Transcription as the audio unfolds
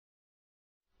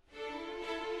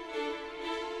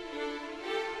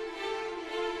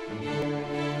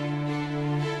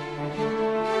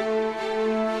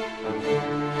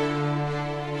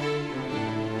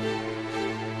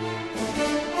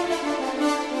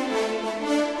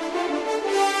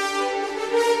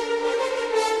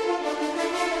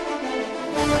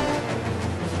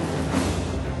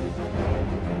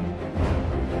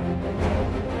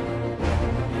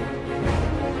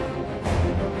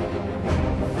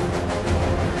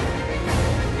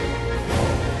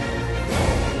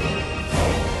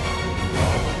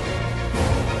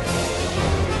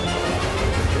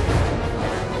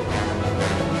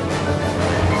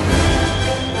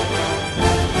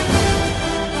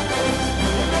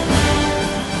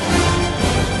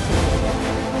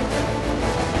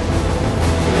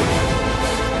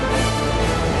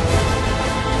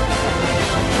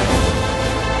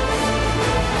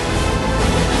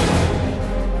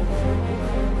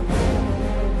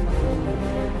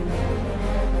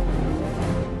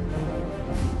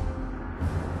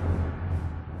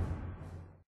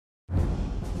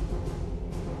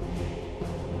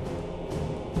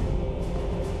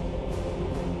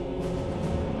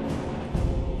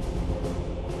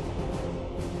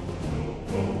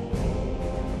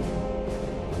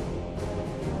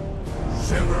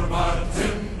Shiver my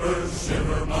timbers,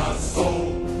 shiver my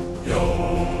soul.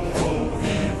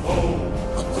 Yo-ho-heave-ho.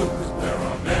 There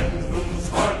are men whose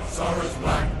hearts are as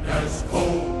black as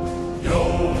coal.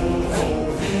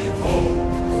 Yo-ho-heave-ho.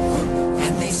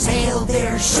 And they sailed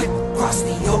their ship across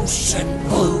the ocean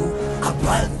blue, a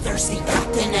bloodthirsty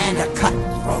captain and a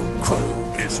cutthroat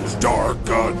crew. It's as dark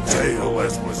a tale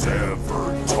as was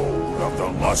ever told of the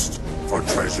lust for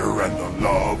treasure and the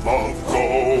love of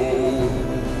gold.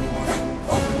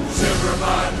 Shiver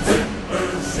my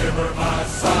timbers, shiver my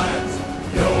sides,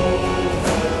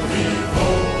 yo-ho-heave-ho.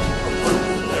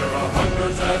 There are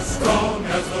hungers as strong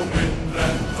as the wind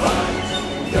and tides,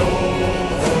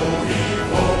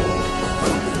 yo-ho-heave-ho.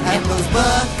 And those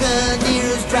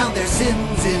buccaneers drowned their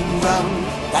sins in rum.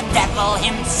 The devil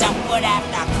himself would have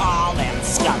to call them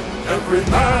scum. Every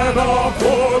man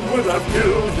aboard would have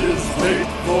killed his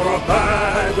mate for a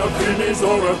bag of guineas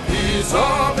or a piece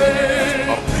of bait.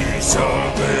 A piece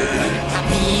of bait. A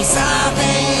piece of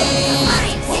bait.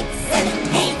 9, 6,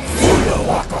 7, 8. Hula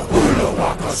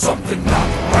waka, something not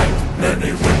right.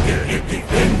 Many wicked icky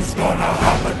things gonna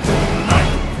happen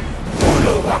tonight.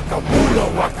 Hula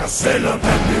waka, sailor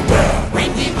man beware.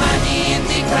 Bring the money in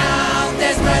the ground,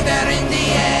 there's murder in the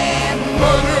air.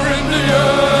 Murder in the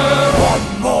air. One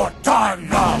more time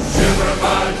now. Shiver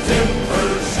my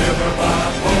timbers, shiver my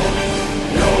bones.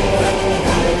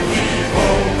 Yo-ho-heave-ho.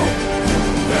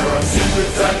 There are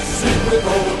secrets that sleep with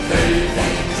old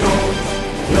Davy Jones.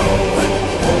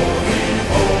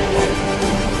 Yo-ho-heave-ho.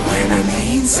 When the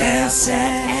mainsail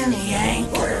set and the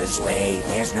anchors weigh,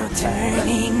 there's no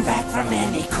turning back from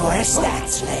any course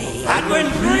that's laid. And when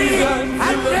free and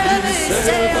really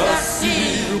sail the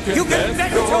sea, you can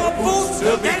bet your boots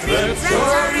there'll be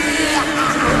treachery.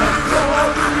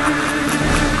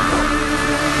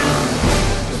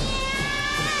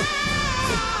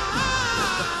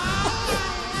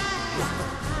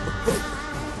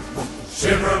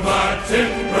 Shiver my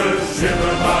timbers,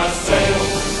 shiver my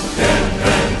sails. Dead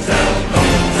men tell no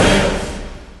tales.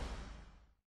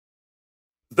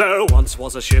 There once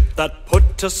was a ship that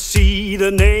put to sea.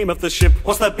 The name of the ship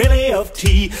was the Billy of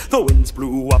Tea. The winds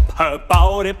blew up her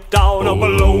bow, dipped down, oh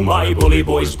below my bully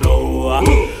boys blow.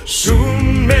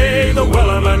 Soon may the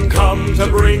wellerman come to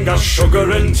bring us sugar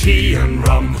and tea and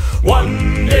rum.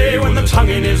 One day when the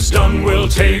tonguing is done, we'll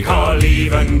take our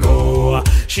leave and go.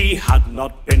 She had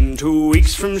not been 2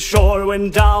 weeks from shore when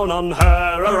down on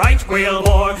her a right whale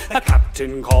bore. The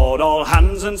captain called all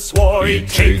hands and swore he'd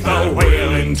take the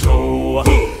whale in tow.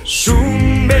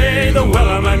 Soon may the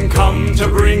wellerman come to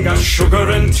bring us sugar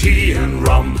and tea and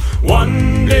rum.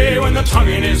 One day when the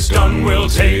tonguing is done, we'll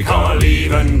take our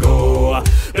leave and go.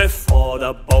 Before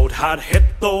the boat had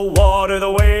hit the water,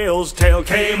 the whale's tail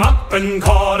came up and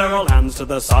caught her. All hands to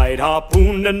the side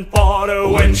harpooned and fought her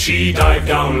when she dived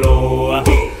down low.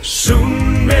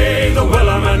 Soon may the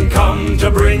wellerman come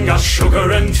to bring us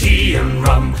sugar and tea and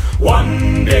rum.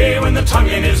 One day when the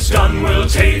tonguing is done, we'll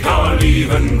take our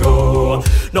leave and go.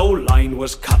 No line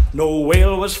was cut, no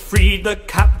whale was freed. The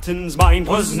captain's mind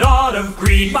was not of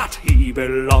greed, but he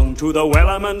belonged to the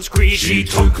wellerman's creed. She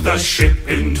took the ship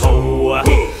in tow.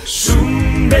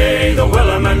 Soon may the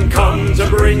wellerman come to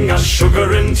bring us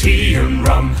sugar and tea and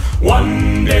rum.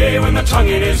 One day when the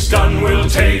tonguing is done, we'll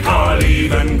take our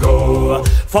leave and go.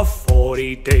 For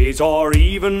 40 days or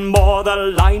even more, the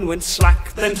line went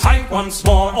slack, then tight once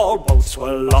more. All boats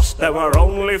were lost, there were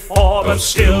only 4, but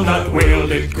still that whale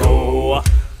did go.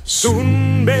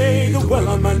 Soon may the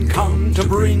wellerman come to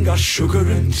bring us sugar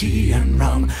and tea and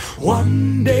rum.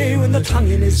 One day when the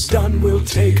tonguing is done, we'll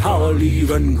take our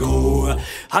leave and go.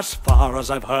 As far as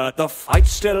I've heard, the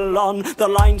fight's still on, the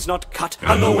line's not cut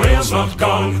and the whale's not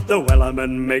gone. The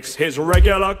wellerman makes his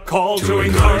regular call to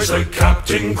encourage the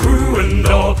captain, crew and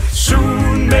all.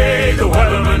 Soon may the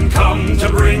wellerman come to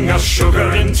bring us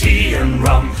sugar and tea and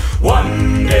rum.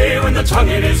 One day when the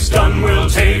tonguing is done, we'll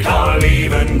take our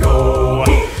leave and go.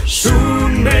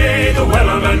 Soon may the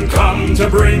wellerman come to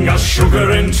bring us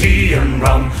sugar and tea and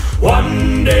rum.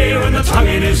 One day when the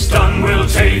tonguing is done, we'll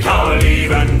take our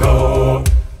leave and go.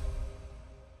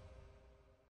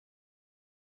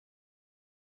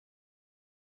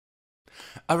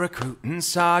 A recruiting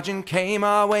sergeant came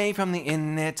our way from the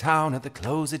inn near town at the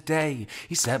close of day.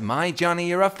 He said, "My Johnny,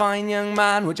 you're a fine young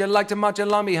man. Would you like to march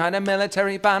along behind a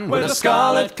military band with a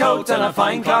scarlet coat and a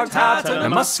fine cocked hat and a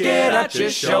musket at your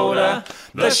shoulder?"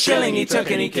 The shilling he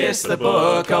took and he kissed the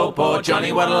book. Oh, poor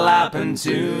Johnny, what'll happen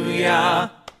to ya?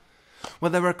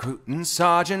 Well, the recruiting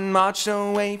sergeant marched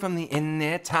away from the inn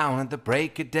near town at the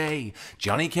break of day.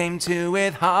 Johnny came to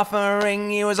with half a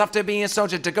ring. He was off to be a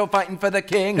soldier to go fighting for the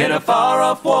king in a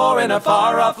far-off war in a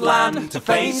far-off land to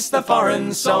face the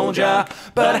foreign soldier.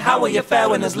 But how will you fare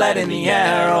when there's lead in the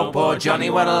air? Oh, poor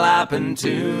Johnny, what'll happen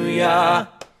to ya?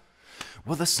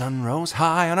 Well, the sun rose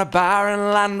high on a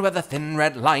barren land where the thin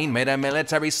red line made a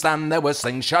military stand. There was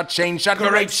slingshot, chain shot,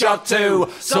 grape shot too,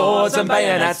 swords and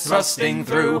bayonets thrusting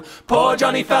through. Poor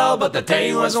Johnny fell, but the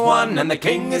day was won, and the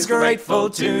king is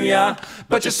grateful to ya.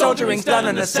 But your soldiering's done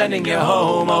and they're sending you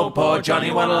home. Oh, poor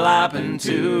Johnny, what'll happen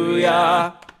to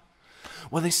ya?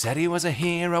 Well, they said he was a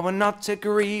hero and not to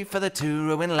grieve for the 2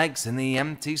 ruined legs and the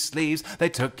empty sleeves. They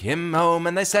took him home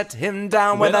and they set him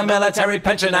down with a military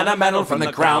pension and a medal from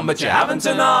the crown. But you haven't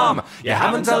an arm, you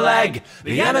haven't a leg,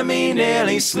 the enemy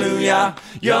nearly slew ya.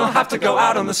 You'll have to go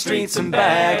out on the streets and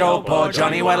beg. Oh, poor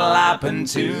Johnny, what'll happen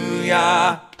to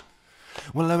ya?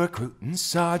 Well, a recruiting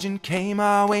sergeant came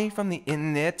our way from the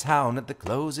inn near town at the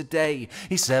close of day.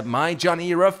 He said, "My Johnny,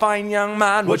 you're a fine young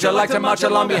man. Would you like to march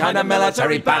along behind a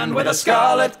military band with a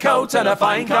scarlet coat and a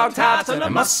fine cocked hat and a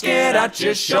musket at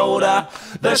your shoulder?"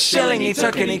 The shilling he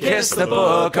took and he kissed the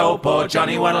book. Oh, poor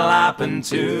Johnny, what'll happen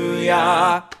to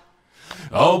ya?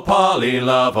 Oh, Polly,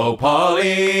 love, oh,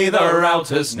 Polly, the rout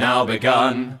has now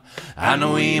begun,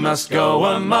 and we must go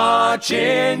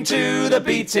a-marching to the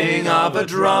beating of a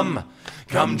drum.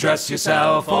 Come dress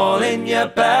yourself all in your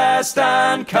best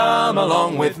and come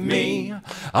along with me.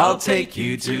 I'll take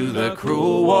you to the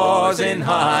cruel wars in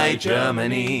high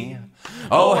Germany.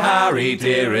 Oh, Harry,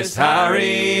 dearest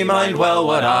Harry, mind well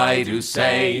what I do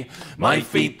say. My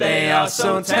feet, they are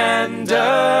so tender,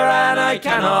 and I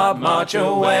cannot march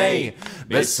away.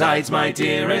 Besides, my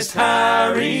dearest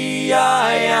Harry,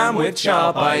 I am with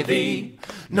child by thee,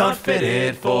 not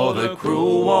fitted for the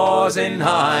cruel wars in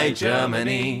high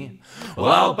Germany.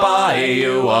 Well, I'll buy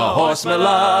you a horse, my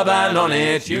love, and on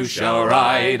it you shall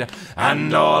ride,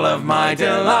 and all of my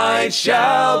delight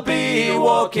shall be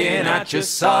walking at your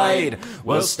side.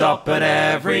 We'll stop at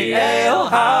every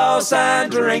alehouse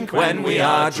and drink when we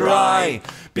are dry.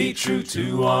 Be true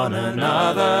to one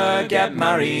another, get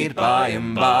married by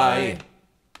and by.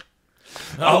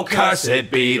 Oh, cursed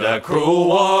be the cruel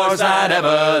wars that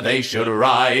ever they should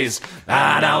rise,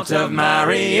 and out of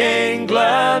merry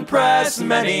England press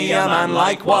many a man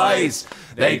likewise.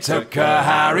 They took her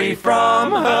Harry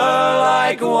from her,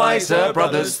 likewise her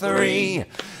brothers 3,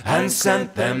 and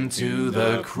sent them to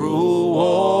the cruel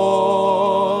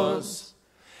wars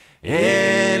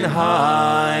in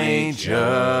high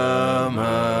Germany.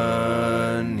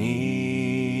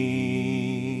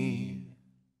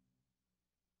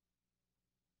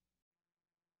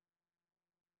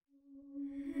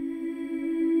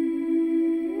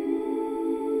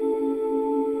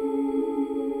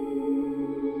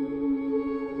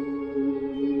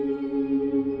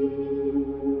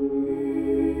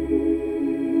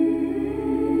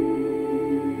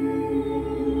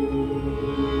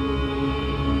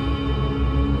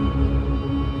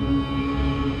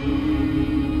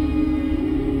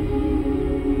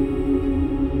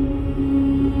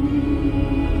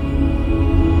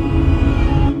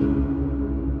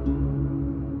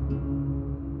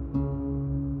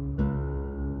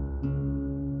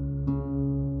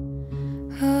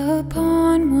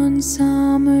 Upon one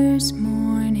summer's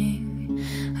morning,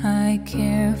 I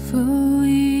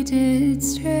carefully did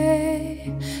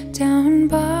stray down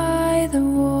by the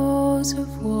walls of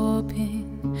Wapping,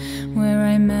 where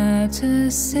I met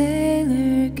a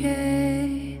sailor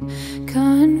gay,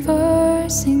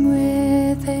 conversing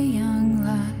with a young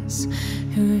lass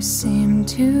who seemed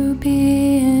to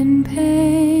be in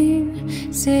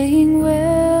pain, saying,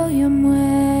 William,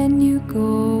 when you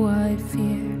go, I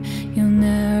fear you'll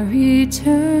never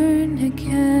return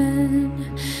again.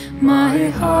 My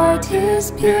heart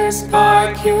is pierced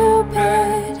by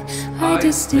Cupid, I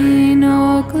disdain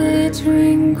all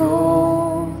glittering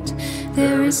gold.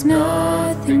 There is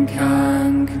nothing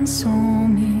can console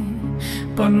me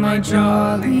but my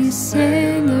jolly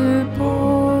sailor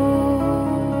bold.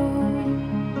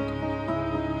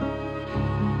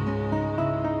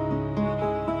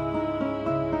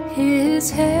 His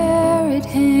hair, it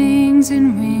hangs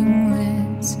in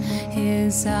ringlets,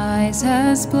 his eyes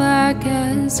as black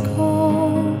as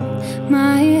coal.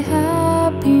 My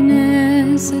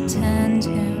happiness attend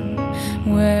him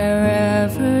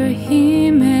wherever he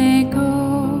may go.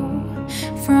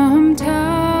 From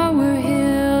Tower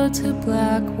Hill to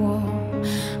Blackwall,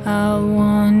 I'll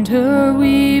wander,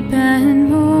 weep and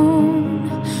moan,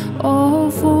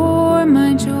 all for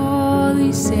my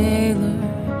jolly sailor,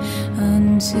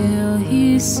 until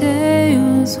he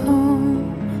sails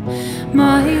home.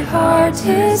 My heart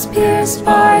is pierced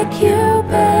by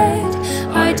Cupid,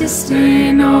 I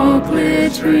disdain all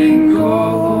glittering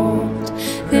gold.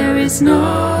 There is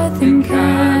nothing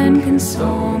can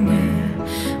console me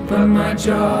but my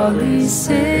jolly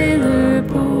sailor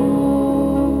bold.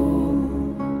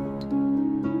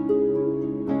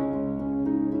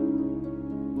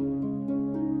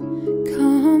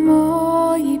 Come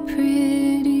all ye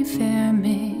pretty fair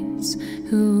maids,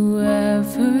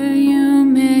 whoever you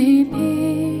may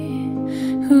be,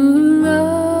 who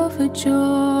love a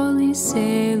jolly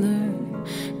sailor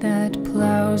that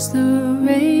plows the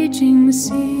raging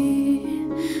sea,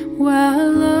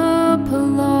 while up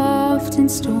aloft in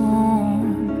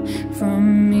storm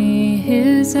from me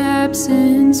his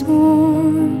absence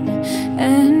mourn,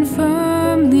 and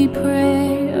firmly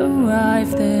pray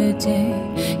arrive the day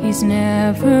he's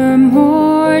never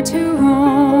more to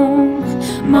roam.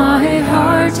 My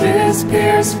heart is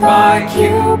pierced by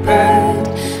Cupid,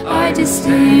 I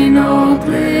disdain all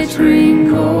glittering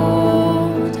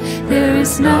gold. There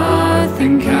is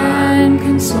nothing can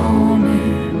console me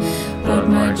but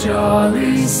my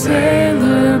jolly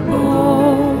sailor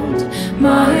bold.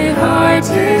 My heart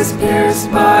is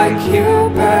pierced by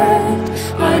Cupid,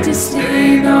 I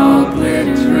disdain all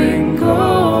glittering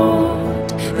gold.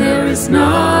 There is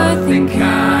nothing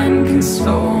can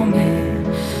console me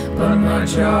but my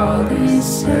jolly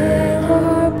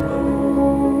sailor bold.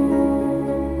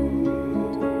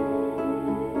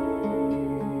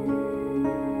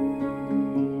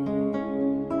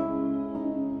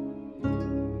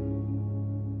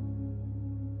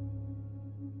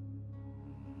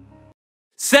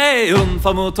 C'est une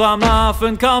femme au toit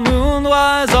m'affine comme un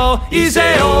oiseau.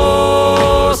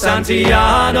 Iseo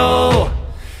Santiano,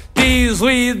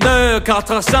 18 de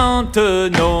 400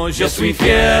 tonneaux. Je suis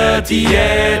fier d'y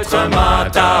être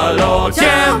matelot.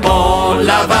 Tiens bon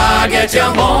la vague et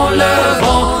tiens bon le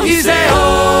vent.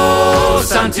 Iseo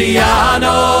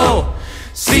Santiano,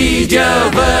 si Dieu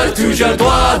veut, toujours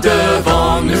droit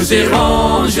devant, nous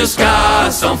irons jusqu'à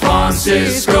San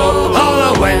Francisco.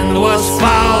 Oh, the wind was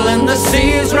foul and the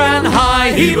seas ran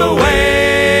high. Heave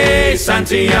away,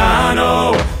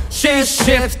 Santiano. She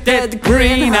shifted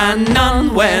green and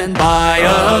none went by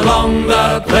along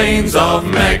the plains of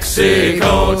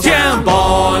Mexico. Tiens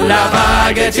bon la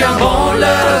vague et tiens bon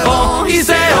le vent.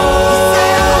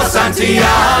 Iseo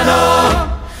Santiano,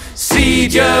 si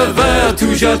Dieu veut,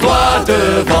 toujours droit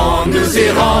devant, nous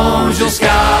irons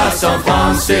jusqu'à San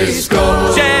Francisco.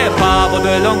 J'ai pas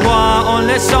de l'angoisse en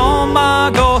laissant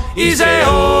Mago.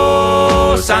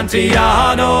 Iseo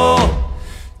Santiano,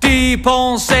 d'y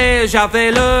penser,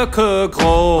 j'avais le cœur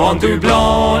gros, en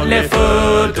doublant les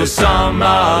feux de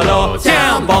Saint-Malo.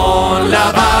 Tiens bon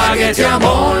la vague et tiens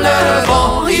bon le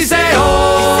vent.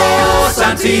 Iseo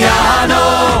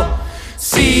Santiano,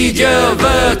 si Dieu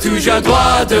veut, toujours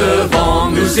droit devant,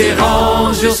 nous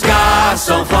irons jusqu'à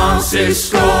San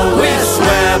Francisco. We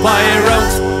swear by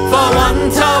route for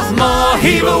want of more.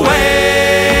 Heave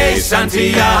away,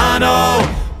 Santiano.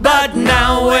 But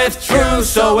now we've through,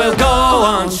 so we'll go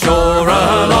on shore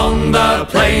along the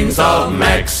plains of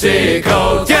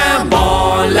Mexico. Tiens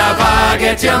bon la vague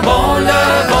et tiens bon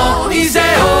le vent.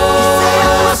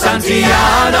 Iseo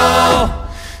Santiano,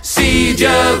 si Dieu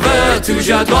veut,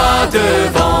 toujours droit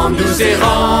devant, nous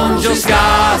irons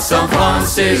jusqu'à San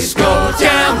Francisco.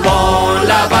 Tiens bon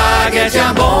la vague et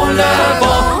tiens bon le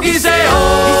vent.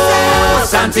 Iseo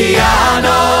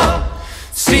Santiano,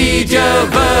 si Dieu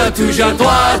veut, toujours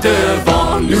droit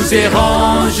devant, nous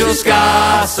irons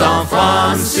jusqu'à San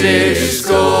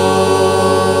Francisco.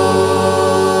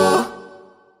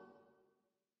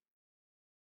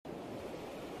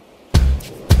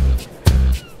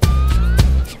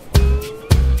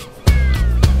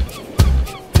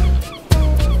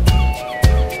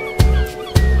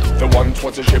 There once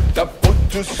was a ship that put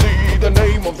to sea. The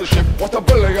name of the ship was the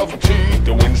Billy of Tea.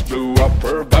 The winds blew up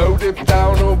her bow, dip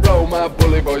down, oh blow, my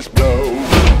bully boys blow.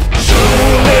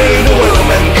 Soon may the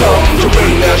whalemen come to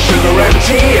bring their sugar and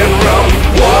tea and rum.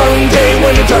 One day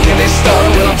when the tugging is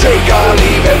done, we'll take our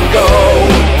leave and go.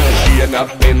 She had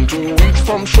not been 2 weeks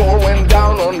from shore when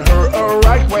down on her a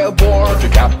right whale bore. The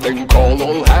captain called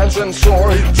all hands and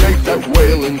swore he'd take that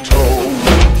whale in tow.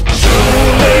 Soon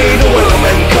may the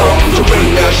whalemen come to bring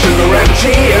their sugar and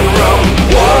tea and rum.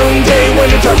 One day when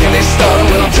the tugging is done,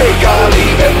 we'll take our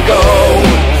leave and go.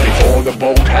 Before the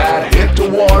boat had hit the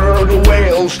water, the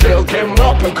whale still came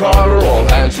up and caught her. All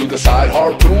hands to the side,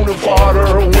 harpoon and fought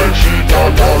her when she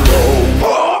got down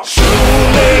low. Soon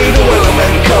may the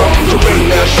whalemen come to bring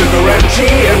their sugar and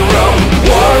tea and rum.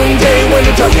 One day when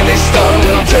the tugging is done,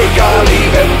 we'll take our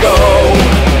leave and go.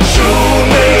 Soon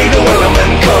may the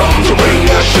whalemen come to bring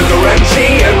their sugar and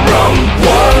tea and rum.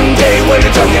 One day when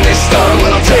the tugging is done,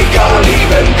 we'll take our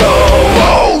leave and go.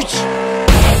 Boat!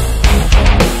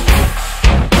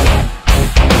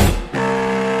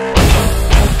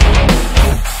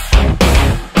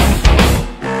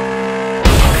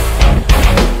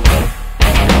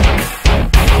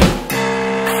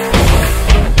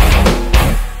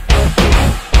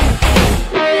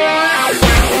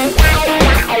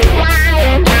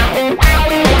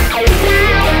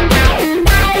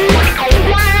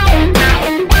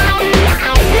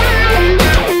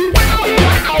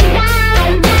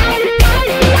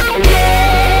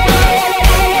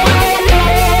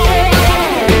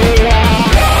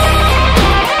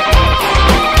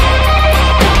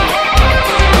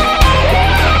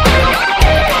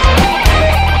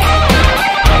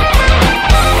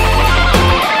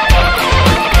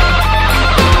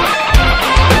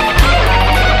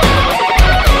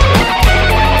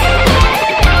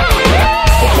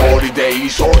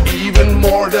 Or even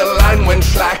more, the line went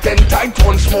slack and tight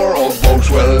once more. All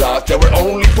boats were lost, there were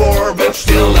only 4, but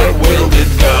still that whale did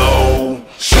go.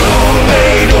 Soon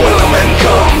may the whalemen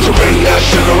come to bring their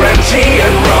sugar and tea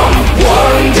and rum.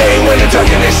 One day when the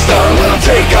tugging is done, we'll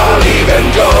take our leave and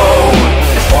go.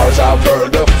 As far as I've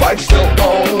heard, the fight's still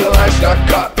on. The line's not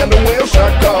cut and the whale's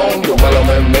not gone. The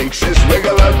whaleman makes his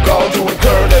regular call to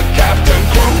incur the captain,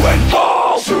 crew and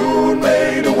ball. Soon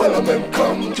may the whalemen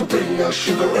come to bring us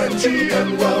sugar and tea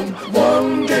and rum.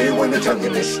 One day when the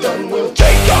tugging is done, we'll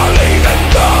take our leave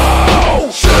and go.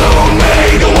 Soon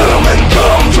may the whalemen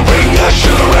come to bring us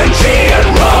sugar and tea and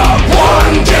rum.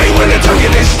 One day when the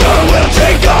tugging is done, we'll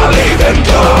take our leave and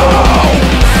go.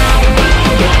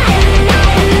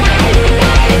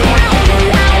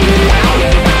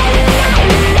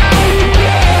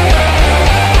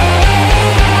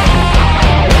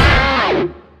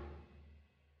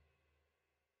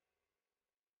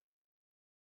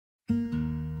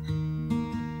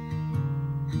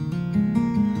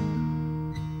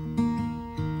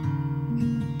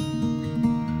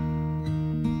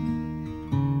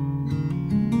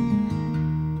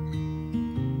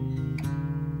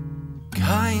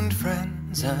 Kind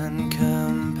friends and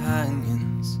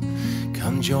companions,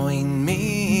 come join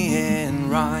me in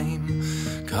rhyme.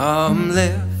 Come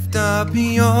lift up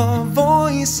your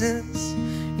voices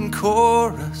in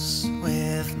chorus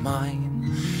with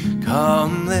mine.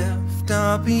 Come lift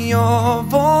up your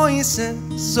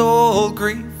voices, all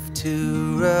grief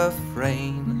to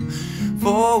refrain.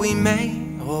 For we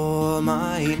may or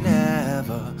might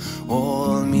never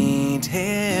all meet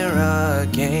here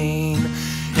again.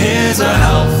 Here's a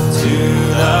health to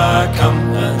the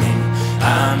company,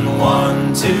 and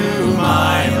one to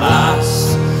my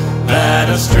lass. Let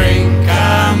us drink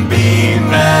and be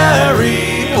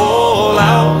merry, all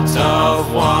out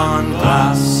of one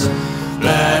glass.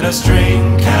 Let us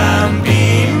drink and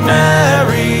be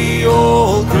merry,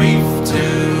 all grief to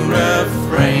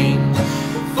refrain.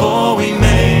 For we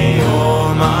may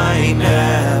or might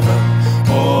never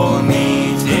all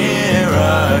meet here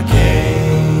again.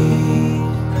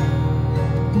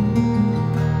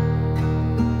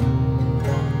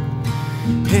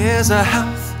 Here's a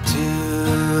health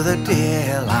to the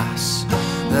dear lass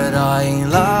that I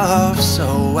love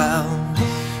so well.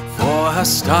 For her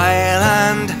style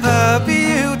and her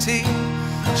beauty,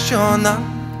 sure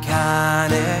none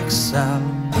can excel.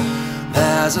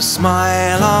 There's a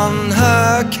smile on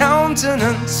her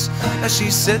countenance as she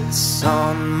sits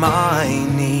on my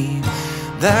knee.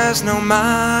 There's no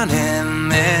man in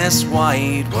this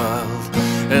wide world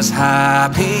as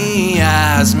happy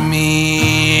as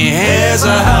me. Here's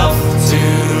a health to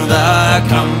the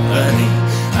company,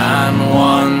 and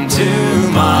one to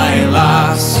my lass.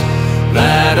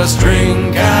 us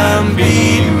drink and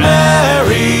be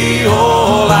merry,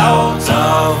 all out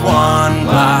of one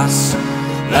glass.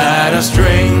 Let us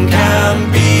drink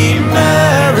and be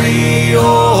merry,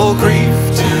 all grief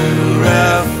to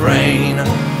refrain.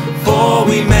 For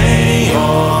we may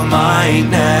or might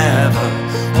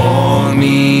never all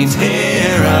meet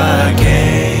here again.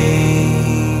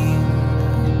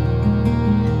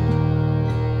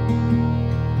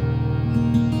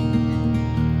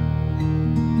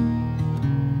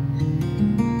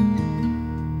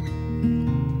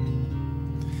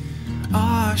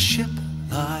 Our ship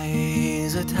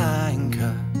lies at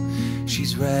anchor,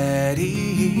 she's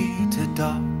ready to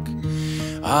dock.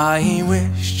 I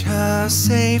wished her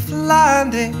safe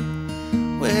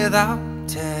landing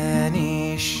without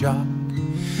any shock.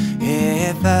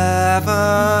 If ever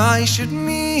I should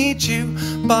meet you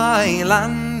by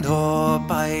land or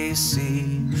by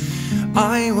sea,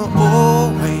 I will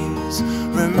always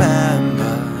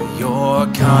remember your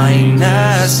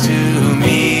kindness to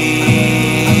me.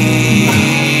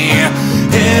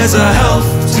 Here's a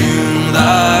health to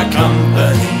the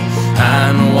company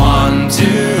and one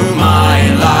to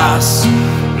my lass.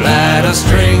 Let us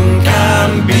drink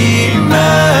and be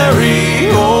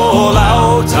merry, all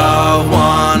out of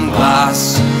one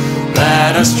glass.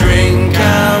 Let us drink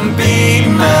and be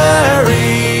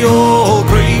merry, all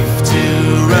grief to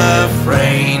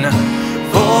refrain.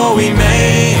 For we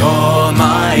may or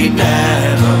might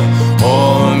never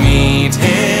all meet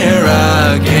here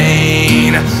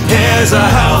again. Here's a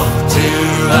health to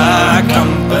the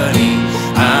company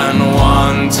and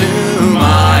one to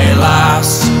my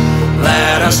lass.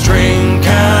 Let us drink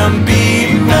and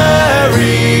be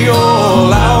merry,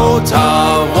 all out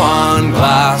of one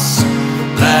glass.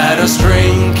 Let us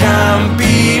drink and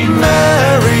be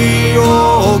merry,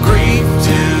 all grief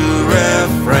to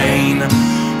refrain.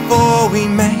 For we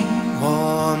may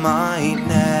or might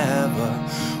never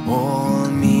all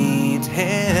meet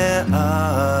here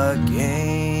again.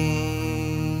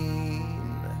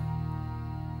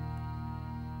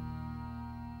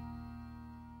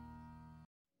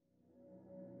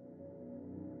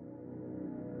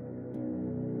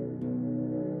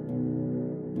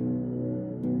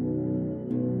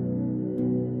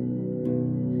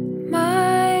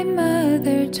 My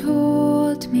mother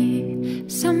told me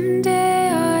someday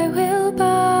I will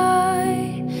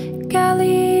buy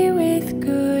galley with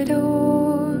good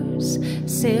oars,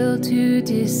 sail to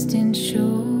distant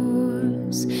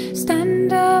shores,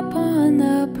 stand up on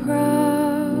the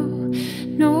prow,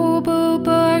 noble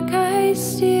bark I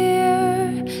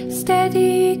steer,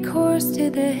 steady course to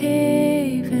the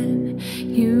haven.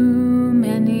 You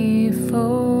many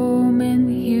foemen,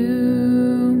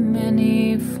 you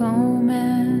many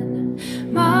foemen.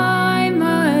 My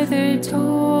mother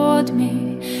told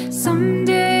me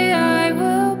someday I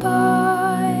will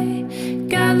buy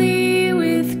galley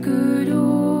with good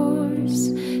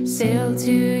oars, sail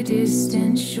to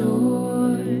distant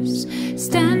shores,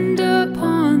 stand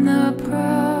upon the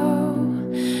prow,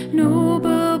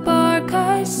 noble bark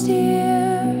I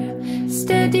steer,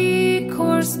 steady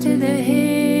course to the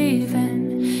haven.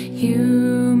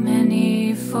 You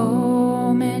many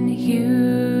foemen,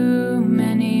 you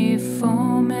many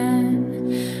foemen.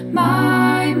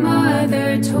 My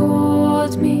mother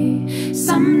told me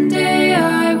someday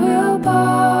I will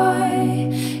buy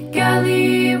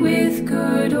galley with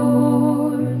good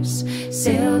oars,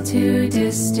 sail to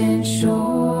distant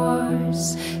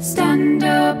shores, stand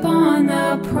upon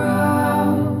the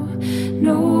prow,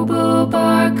 noble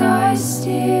bark I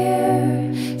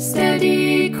steer,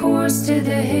 steady course to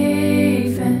the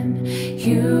haven.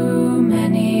 You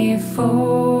many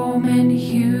foemen,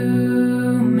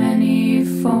 you many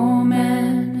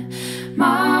foemen.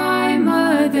 My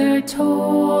mother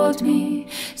told me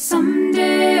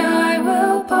someday I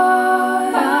will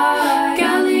buy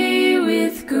galley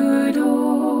with good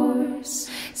oars,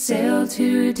 sail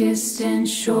to distant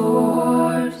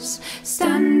shores,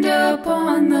 stand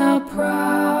upon the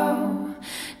prow,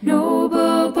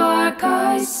 noble bark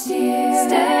I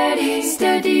steer,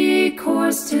 steady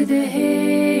course to the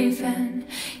haven.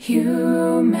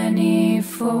 You many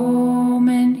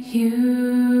foemen,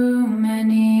 you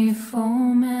many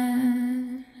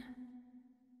foemen.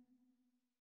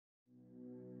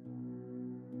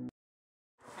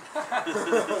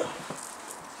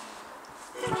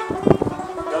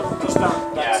 Just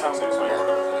down. Yeah, sounds like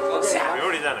we've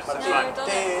already done it. That's fine.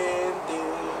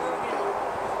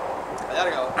 There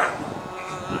we go.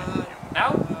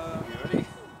 Now?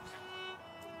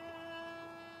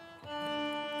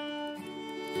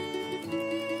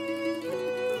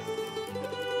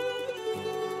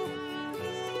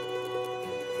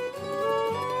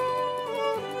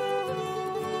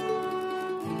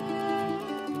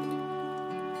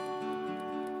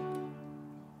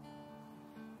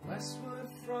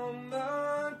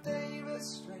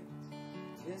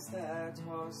 that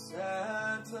was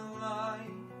set to lie.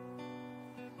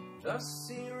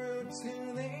 Dusty route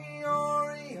to the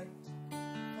Orient,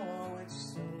 for which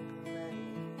so many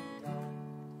died,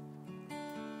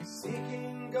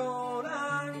 seeking gold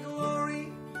and glory,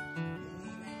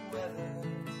 leaving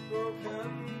weathered,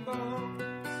 broken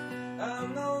bones,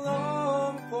 and the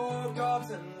long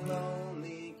forgotten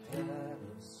lonely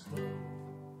careless souls.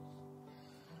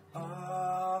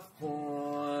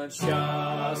 For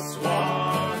just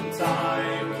one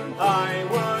time I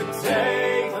would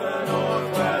take the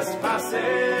Northwest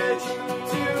Passage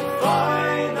to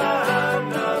find the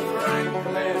hand of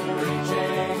Franklin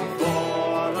reaching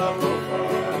for the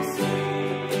Beaufort Sea,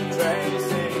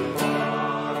 tracing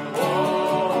one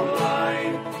warm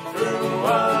line through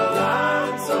a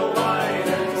land so wide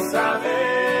and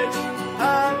savage,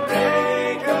 and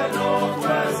make a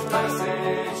Northwest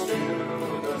Passage to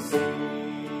the sea.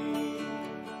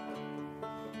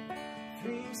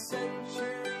 3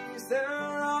 centuries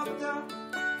thereafter,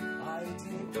 I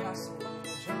take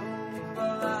passage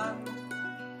overland.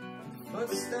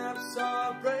 Footsteps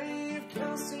of brave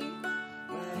Kelsey,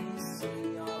 where the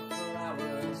sea of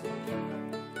flowers began,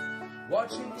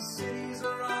 watching cities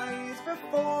rise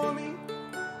before me,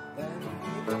 then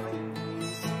behind me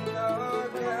see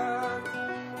again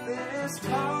this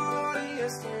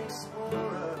tardiest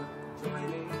explorer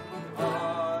joining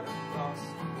hard across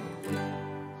the world.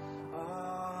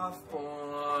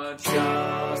 For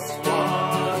just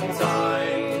one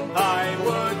time I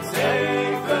would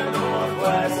take the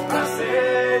Northwest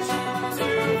Passage to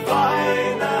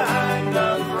find the hand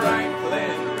of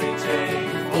Franklin reaching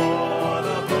for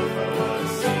the Beaufort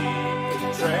Sea,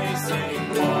 tracing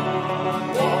one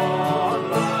warm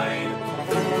line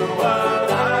through a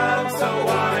land so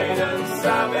wide and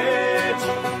savage,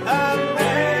 and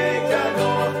make a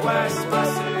Northwest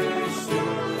Passage to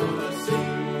the sea.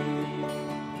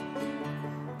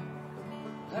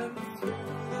 And through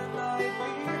the night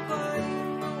behind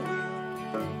the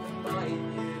wheel, my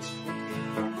ears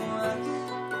keep wet.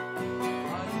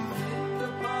 I think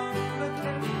upon the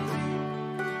country,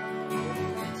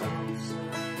 David Thompson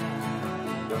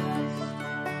and us,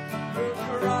 who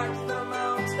cracked the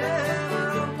mountain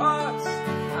ramparts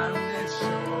and did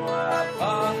show a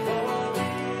path for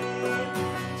me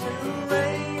to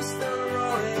race the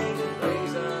roaring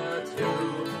razor to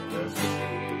the sea.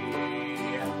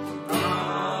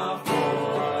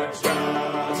 For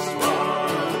just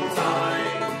one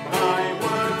time I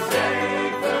would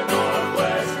take the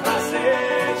Northwest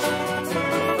Passage to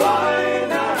find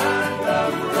the hand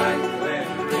of Franklin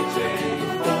reaching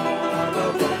for the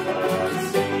Beaufort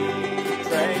Sea,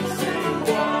 tracing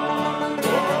one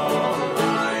warm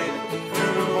line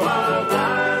through a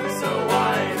land so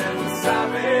wide and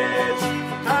savage,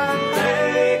 and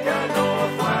make a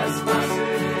Northwest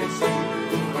Passage to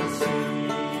the sea.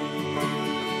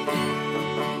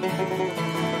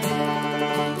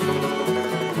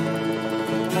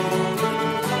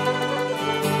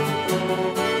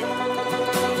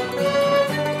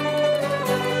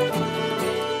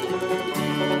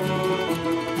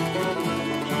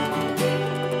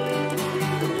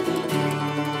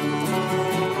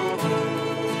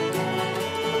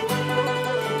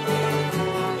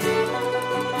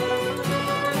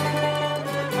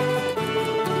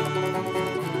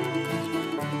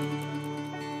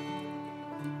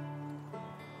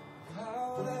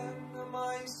 How then am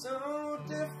I so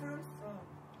different from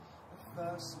the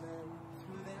first men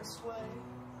through this way?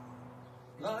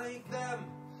 Like them,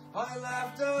 I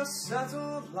left a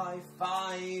settled life,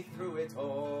 I threw it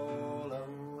all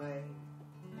away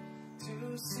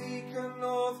to seek a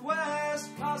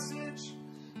Northwest Passage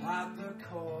at the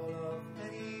call of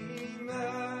many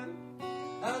men,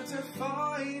 and to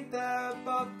find there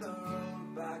but the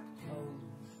road back home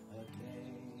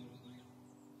again.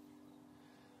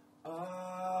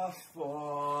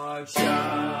 For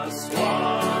just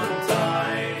one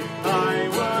time I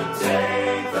would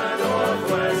take the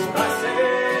Northwest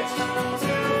Passage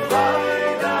to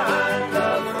find the hand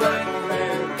of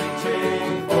Franklin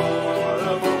reaching for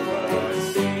the Beaufort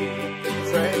Sea,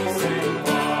 tracing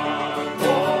one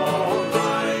warm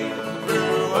line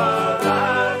through a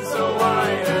land so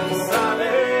wide and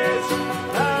savage,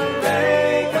 and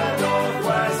make a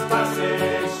Northwest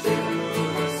Passage to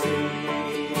the sea.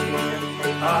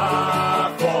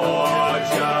 For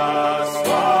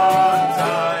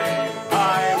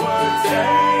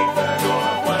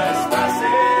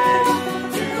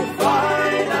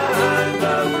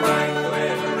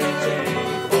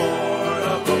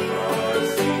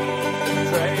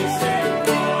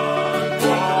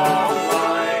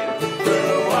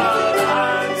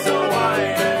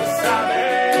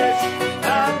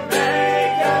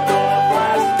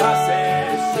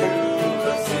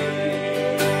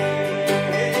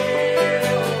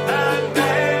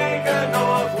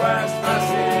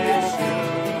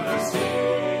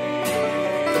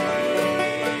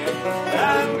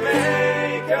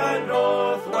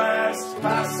Northwest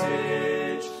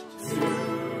Passage to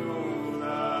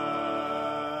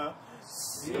the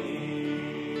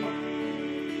sea.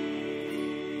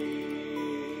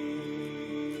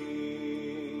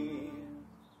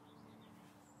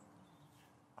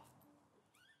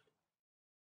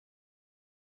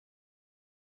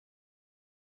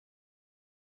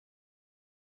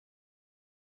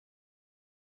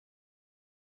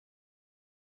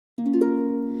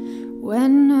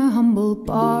 When a humble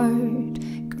bard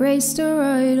graced a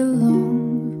ride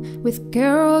alone with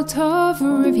Geralt of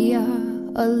Rivia,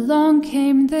 along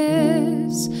came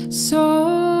this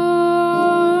song.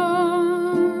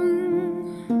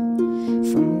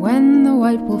 From when the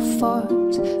White Wolf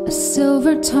fought a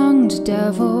silver-tongued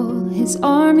devil, his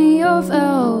army of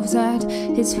elves at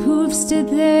his hoofs did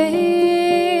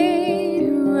they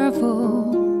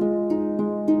revel.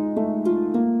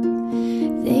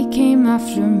 They came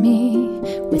after me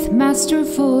with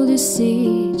masterful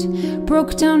deceit,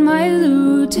 broke down my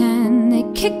lute and they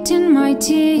kicked in my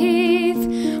teeth,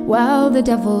 while the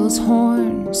devil's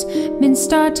horns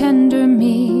minced our tender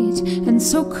meat. And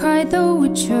so cried the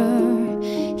Witcher,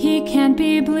 he can't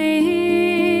be bleed.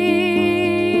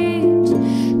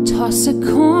 Toss a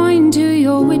coin to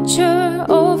your Witcher,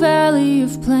 O Valley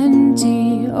of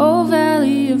Plenty, O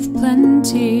Valley of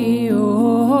Plenty,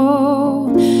 oh.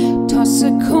 Toss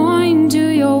a coin to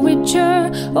your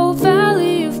Witcher, O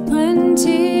Valley of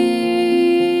Plenty.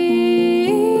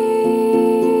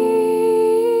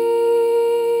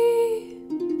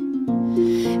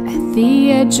 At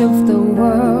the edge of the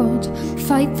world,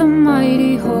 fight the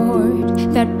mighty horde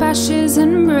that bashes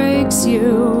and breaks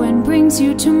you and brings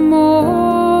you to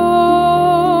mourn.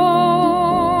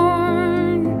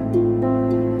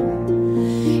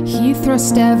 He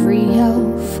thrust every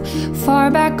elf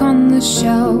far back on the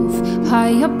shelf,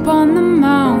 high up on the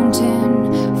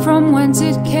mountain from whence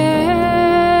it came.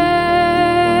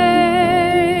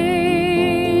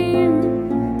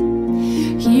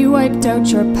 He wiped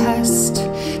out your pest,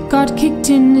 God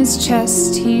kicked in his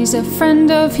chest. He's a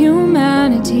friend of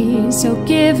humanity, so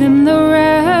give him the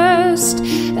rest.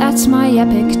 That's my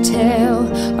epic tale.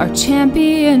 Our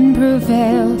champion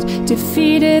prevailed,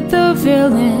 defeated the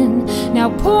villain. Now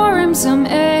pour him some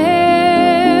ale.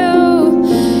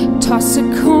 Toss a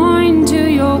coin to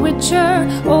your Witcher,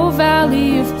 O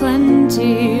Valley of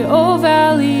Plenty, O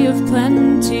Valley of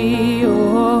Plenty,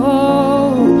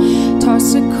 oh.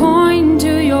 Toss a coin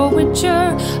to your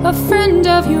Witcher, a friend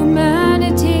of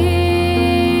humanity.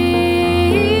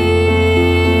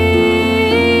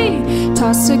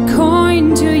 Toss a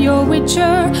coin to your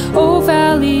Witcher, O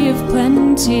Valley of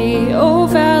Plenty, O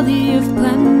Valley of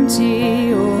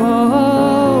Plenty,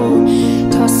 oh.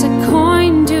 Toss a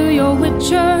coin to your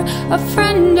Witcher, a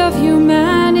friend of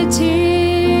humanity.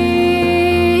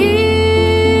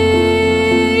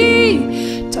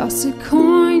 Toss a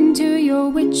coin to your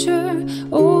Witcher,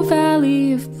 O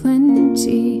Valley of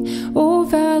Plenty, O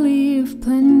Valley of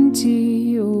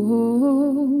Plenty,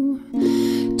 oh.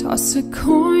 Toss a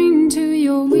coin to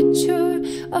your Witcher,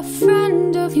 a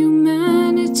friend of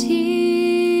humanity.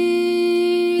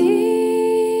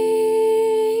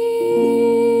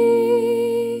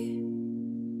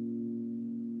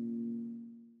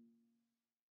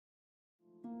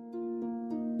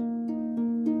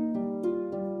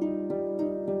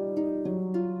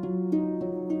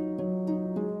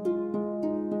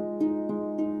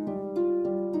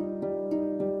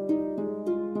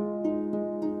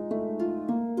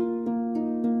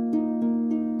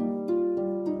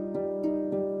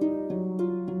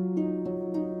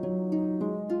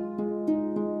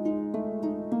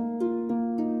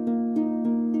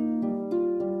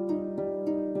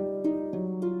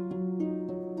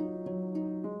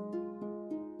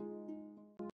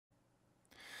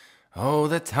 Oh,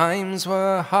 the times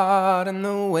were hard and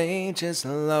the wages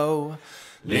low.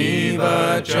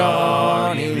 Lever,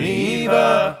 Johnny,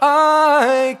 lever.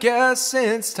 I guess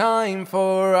it's time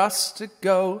for us to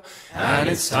go, and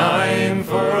it's time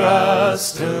for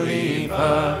us to leave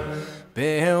her.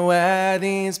 Beware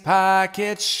these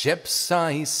packet ships,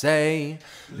 I say.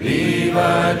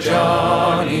 Lever,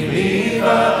 Johnny,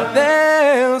 lever.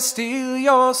 They'll steal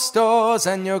your stores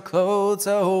and your clothes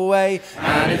away,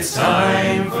 and it's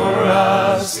time for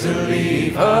us to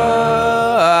leave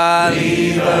her.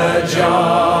 Lever,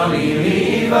 Johnny,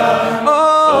 lever.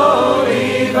 Oh,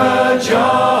 lever,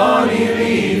 Johnny,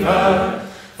 lever.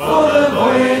 For the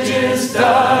voyage is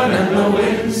done and the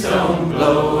winds don't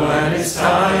blow, and it's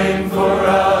time for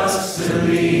us to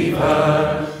leave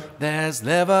her. There's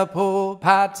Liverpool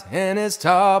Pat in his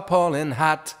tarpaulin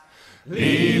hat.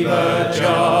 Lever,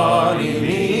 Johnny,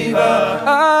 lever.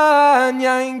 And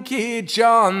Yankee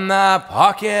John, the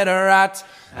pocket rat.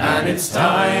 And it's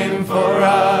time for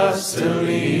us to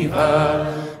leave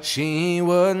her. She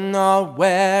would not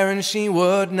wear and she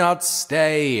would not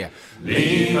stay.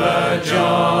 Leave her,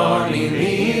 Johnny,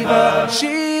 leave her.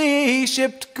 She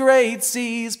shipped great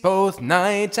seas both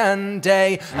night and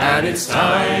day. And it's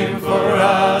time for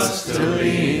us to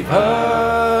leave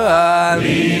her.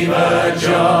 Leave her,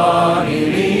 Johnny,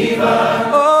 leave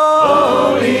her.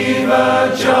 Oh, leave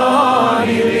her,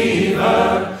 Johnny, leave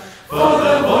her. For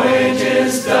the voyage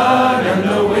is done and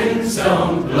the winds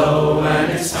don't blow,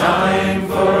 and it's time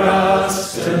for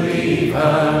us to leave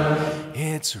her.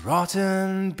 It's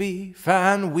rotten beef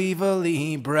and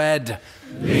weevilly bread.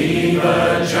 Leave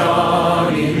her,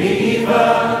 Johnny, leave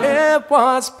her. It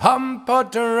was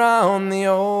pumpered around, the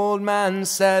old man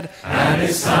said, and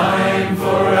it's time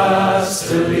for us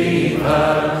to leave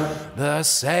her. The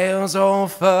sails all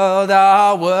furled,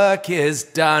 our work is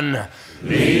done.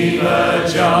 Leave her,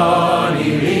 Johnny,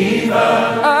 leave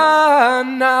her.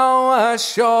 And now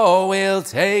ashore we'll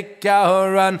take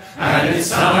our run, and it's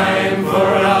time for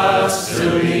us to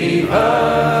leave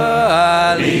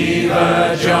her. Leave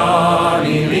her,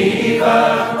 Johnny, leave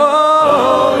her.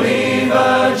 Oh, leave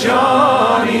her,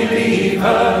 Johnny, leave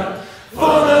her.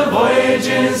 For the voyage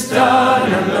is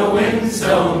done and the winds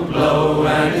don't blow,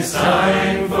 and it's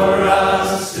time for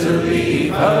us to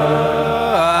leave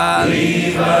her.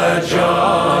 Leave her,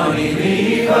 Johnny,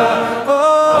 leave her.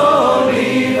 Oh,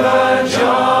 leave her,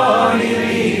 Johnny,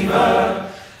 leave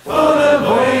her. For the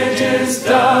voyage is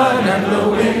done and the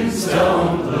winds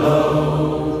don't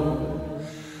blow,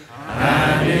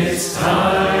 and it's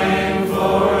time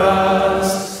for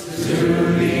us to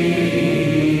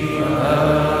leave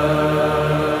her.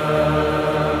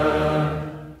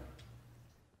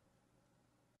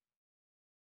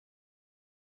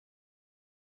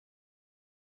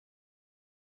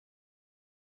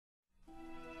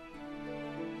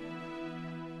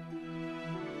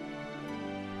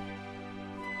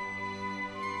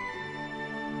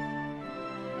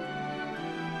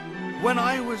 When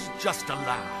I was just a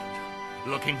lad,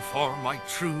 looking for my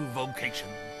true vocation,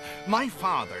 my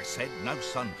father said, "Now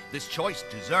son, this choice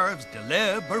deserves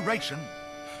deliberation.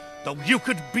 Though you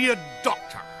could be a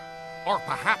doctor, or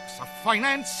perhaps a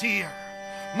financier,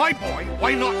 my boy,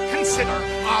 why not consider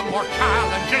a more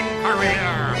challenging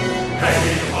career?"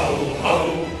 Hey ho ho,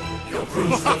 you'll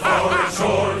cruise the foreign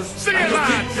shores. See it,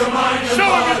 lads!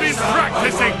 Show him you've been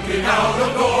practicing! Out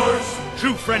of doors.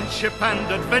 True friendship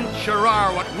and adventure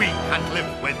are what we can't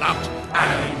live without.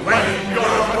 And when you're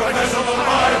a professional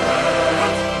pirate,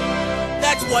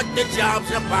 That's what the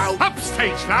job's about.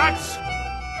 upstage, lads!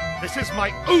 This is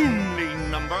my only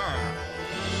number.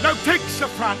 Now take Sir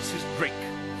Francis Drake.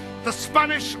 The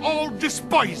Spanish all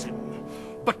despise him,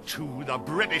 but to the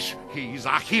British he's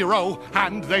a hero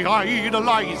and they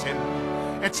idolize him.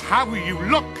 It's how you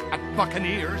look at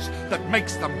buccaneers that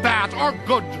makes them bad or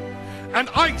good. And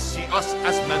I see us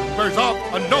as members of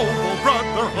a noble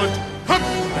brotherhood. Hup!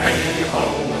 Hey ho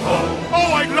ho! Oh,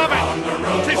 I love it!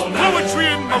 'Tis poetry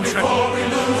in motion. Before we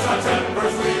lose our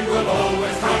tempers, we will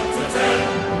always count to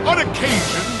 10. On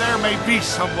occasion, there may be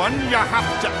someone you have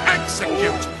to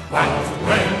execute. And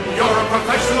when you're a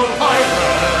professional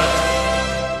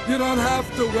pirate, You don't have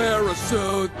to wear a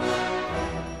suit.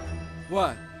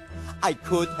 What? I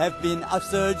could have been a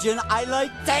surgeon. I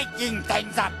like taking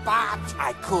things apart.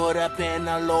 I could have been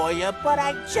a lawyer, but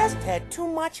I just had too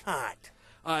much heart.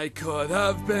 I could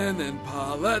have been in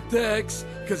politics,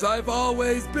 'cause I've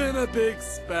always been a big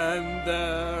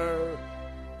spender.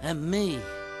 And me,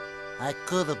 I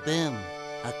could have been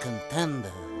a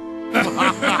contender.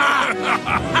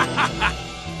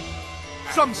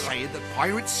 some say that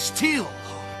pirates steal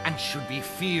and should be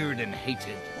feared and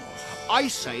hated. I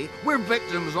say we're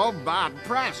victims of bad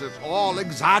press. It's all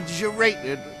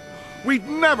exaggerated. We'd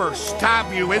never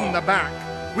stab you in the back.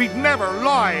 We'd never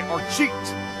lie or cheat.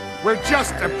 We're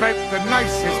just about the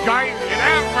nicest guys you'd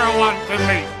ever want to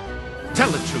meet. Tell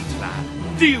the truth, lad.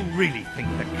 Do you really think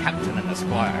the captain and the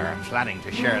squire are planning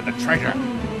to share the treasure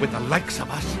with the likes of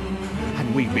us?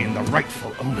 And we've been the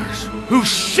rightful owners who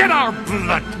shed our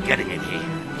blood getting it here.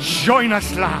 Join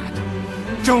us, lad.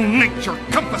 Donate your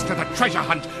compass to the treasure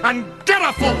hunt and get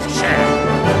a full share.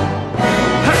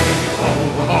 Hey ho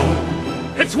ho,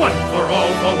 it's one for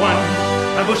all for one,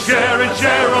 and we'll share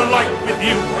alike with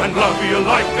you and love you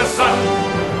like a son.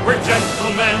 We're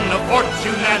gentlemen of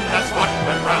fortune and that's what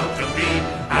we're proud to be.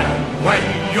 And when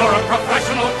you're a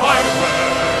professional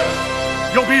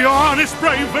pirate, you'll be honest,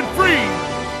 brave and free,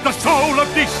 the soul of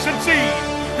decency.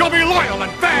 You'll be loyal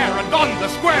and fair and on the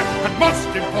square, and most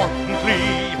importantly,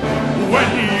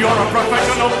 when you're a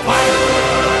professional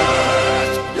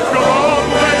pirate, you're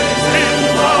always in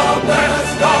the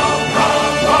best of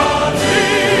company.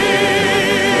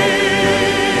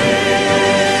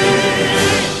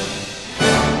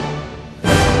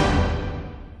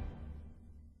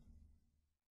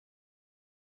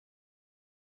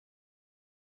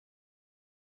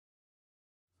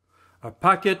 Our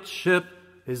packet ship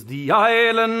is the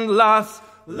island lass.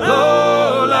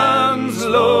 Lowlands,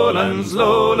 lowlands,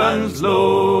 lowlands,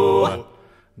 low.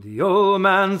 The old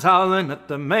man's howling at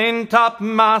the main top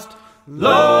mast.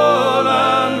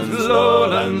 Lowlands,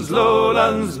 lowlands,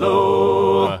 lowlands,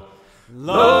 low.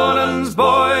 Lowlands,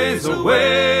 boys,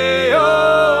 away,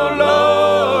 oh,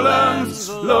 lowlands,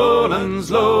 lowlands,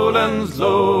 lowlands,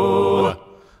 low.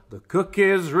 The cook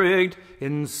is rigged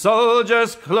in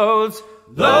soldier's clothes.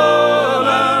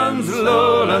 Lowlands,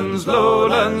 lowlands,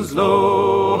 lowlands,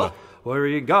 low. Where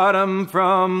he got 'em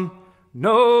from,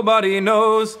 nobody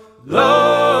knows.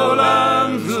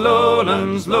 Lowlands,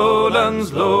 lowlands,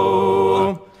 lowlands,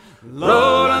 low.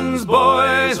 Lowlands,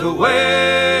 boys,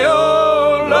 away,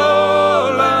 oh,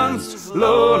 lowlands,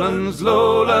 lowlands,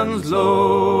 lowlands,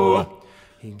 low.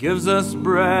 He gives us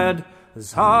bread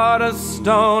as hard as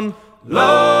stone.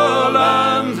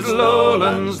 Lowlands,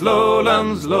 lowlands,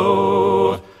 lowlands,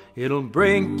 low. It'll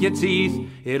break your teeth,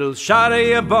 it'll shatter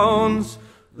your bones.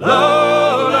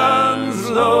 Lowlands,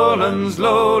 lowlands,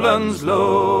 lowlands,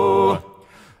 low.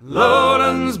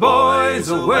 Lowlands, boys,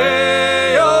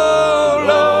 away, oh,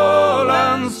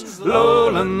 lowlands,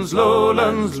 lowlands,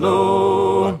 lowlands,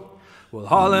 low. We'll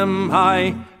haul him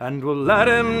high and we'll let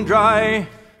him dry.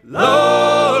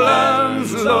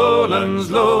 Lowlands,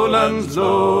 lowlands, lowlands,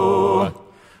 low.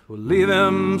 We'll leave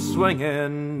him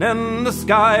swinging in the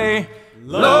sky.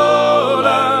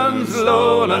 Lowlands,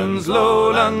 lowlands,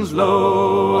 lowlands,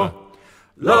 low.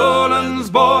 Lowlands,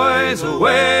 boys,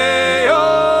 away,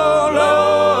 oh,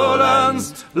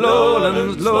 lowlands,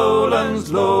 lowlands,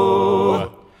 lowlands,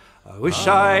 low. I wish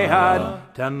I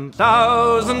had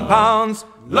 10,000 pounds.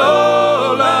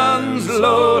 Lowlands,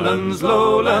 lowlands,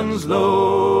 lowlands,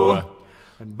 low.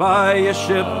 I'd buy a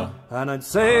ship and I'd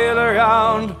sail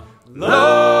around.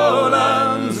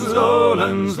 Lowlands,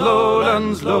 lowlands,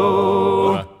 lowlands,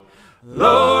 low.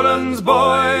 Lowlands,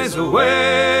 boys,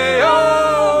 away,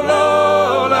 oh,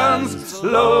 lowlands,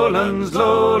 lowlands,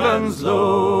 lowlands,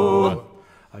 low.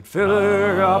 I'd fill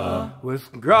her up with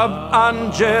grub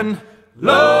and gin.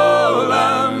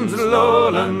 Lowlands,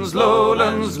 lowlands,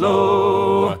 lowlands,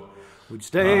 low. We'd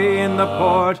stay in the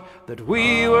port that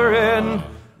we were in.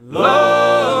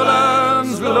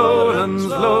 Lowlands, lowlands,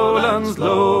 lowlands,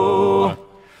 low.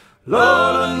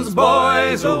 Lowlands,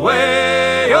 boys,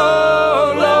 away,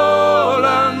 oh,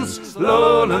 lowlands,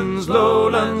 lowlands,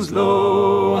 lowlands,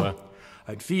 low.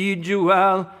 I'd feed you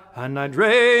well and I'd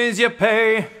raise your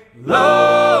pay.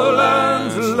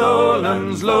 Lowlands,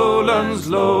 lowlands, lowlands,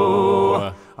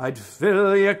 low. I'd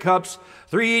fill your cups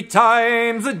 3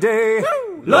 times a day.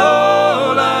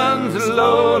 Lowlands,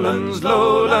 lowlands,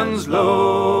 lowlands,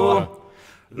 low.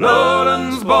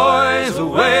 Lowlands, boys,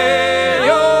 away,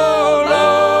 oh,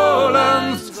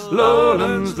 lowlands,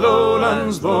 lowlands,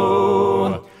 lowlands,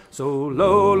 low. So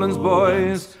lowlands,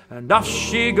 boys, and off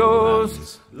she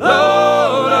goes.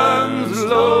 Lowlands,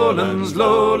 lowlands,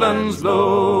 lowlands,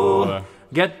 low.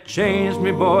 Get changed,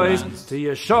 me boys, to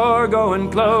your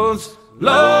shore-going clothes.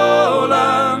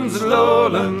 Lowlands,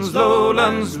 lowlands,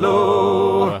 lowlands,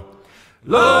 low.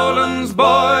 Lowlands,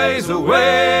 boys,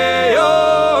 away,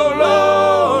 oh,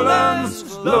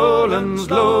 lowlands, lowlands,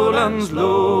 lowlands,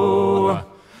 low.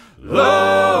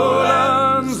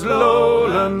 Lowlands,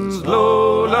 lowlands,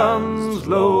 lowlands,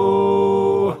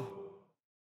 low.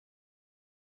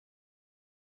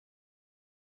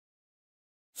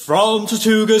 From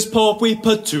Tortuga's port we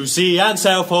put to sea and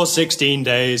sailed for 16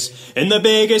 days. In the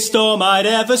biggest storm I'd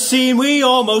ever seen, we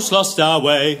almost lost our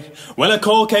way. When a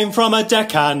call came from a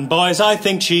deckhand, boys, I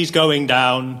think she's going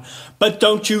down. But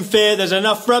don't you fear, there's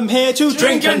enough from here to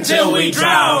drink until we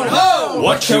drown. Ho!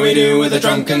 What shall we do with a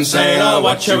drunken sailor?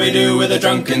 What shall we do with a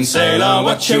drunken sailor?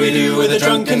 What shall we do with a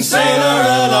drunken sailor?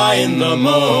 Early in the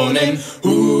morning,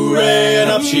 hooray, and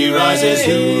up she rises.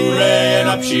 Hooray, and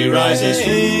up she rises.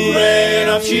 Hooray, and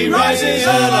up she rises.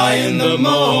 Early in the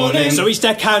morning. So each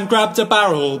deckhand grabbed a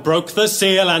barrel, broke the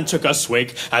seal and took a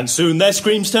swig. And soon their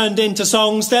screams turned into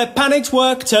songs, their panic's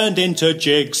work turned into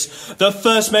jigs. The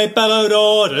first mate bellowed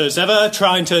orders, ever ever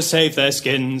trying to save their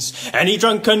skins. Any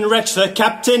drunken wretch the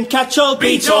captain catch'll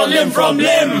beat or limb from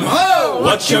limb. Ho!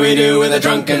 What shall we do with a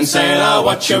drunken sailor?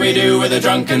 What shall we do with a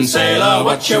drunken sailor?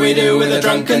 What shall we do with a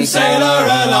drunken sailor?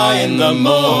 Early in the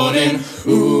morning,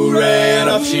 hooray, and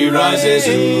up she rises,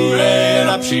 hooray, and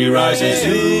up she rises,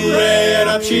 hooray, and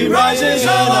up she rises,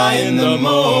 early in the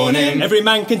morning. Every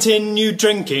man continued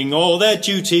drinking, all their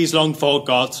duties long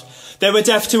forgot. They were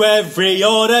deaf to every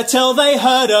order till they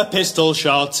heard a pistol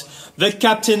shot. The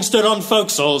captain stood on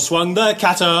forecastle, swung the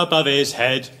cat above his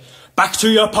head. Back to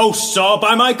your posts, or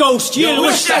by my ghost, you'll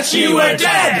wish that you were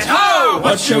dead! Ho!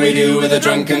 What shall we do with a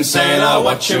drunken sailor?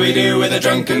 What shall we do with a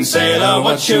drunken sailor?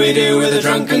 What shall we do with a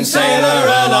drunken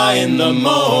sailor? Early in the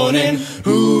morning,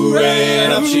 hooray,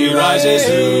 and up she rises,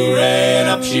 hooray, and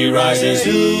up she rises,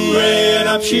 hooray, and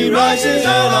up she rises,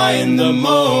 early in the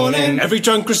morning. Every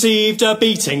drunk received a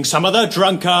beating, some of the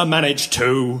drunker managed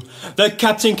to. The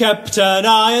captain kept an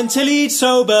eye until he'd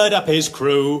sobered up his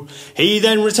crew. He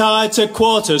then retired to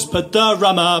quarters, put the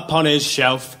rum upon his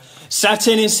shelf, sat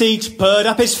in his seat, put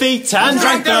up his feet, and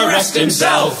drank the rest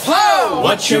himself. Ho!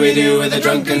 What shall we do with a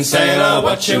drunken sailor?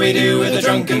 What shall we do with a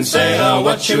drunken sailor?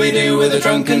 What shall we do with a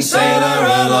drunken sailor?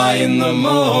 Early in the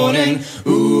morning,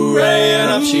 hooray,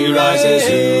 and up she rises,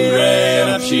 hooray,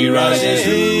 and up she rises,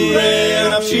 hooray,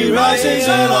 and up she rises,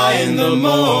 early in the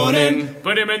morning.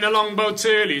 Put him in the longboat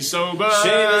till he's sober.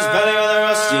 Shave his belly with a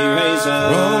rusty razor.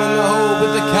 Rowing the hoe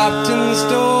with the captain's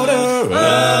daughter.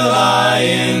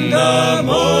 Early in the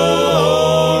morning.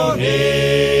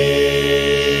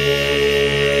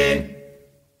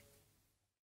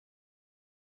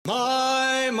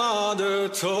 My mother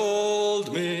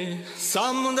told me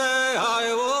someday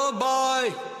I will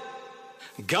buy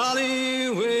galley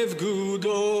with good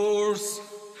oars,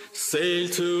 sail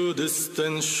to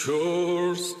distant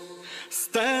shores,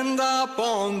 stand up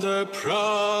on the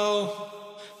prow,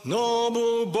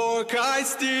 noble bark I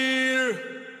steer,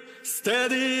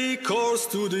 steady course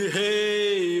to the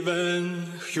haven,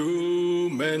 hew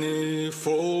many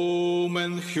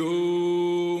foemen,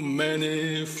 hew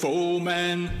many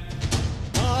foemen.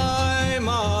 My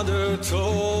mother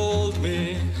told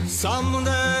me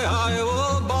someday I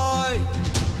will buy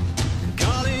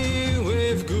galley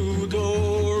with good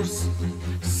oars,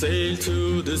 sail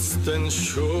to distant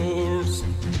shores,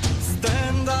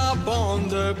 stand up on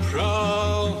the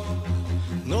prow,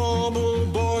 noble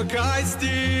bark I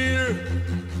steer,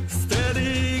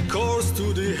 steady course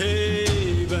to the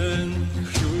haven,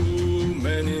 hew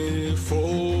many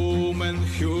foemen,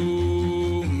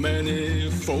 hew many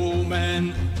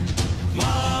foemen.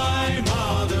 My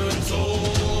mother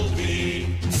told me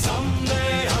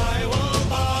someday I will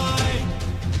buy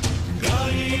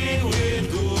galley with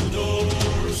good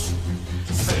oars,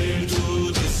 sail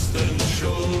to distant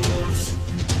shores,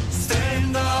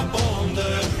 stand up on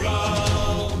the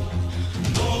prow,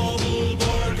 noble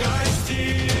bark I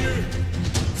steer,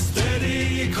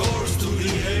 steady course to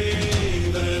the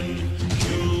haven,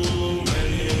 hew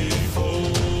many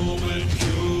foemen,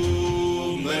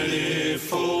 hew many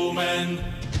foemen.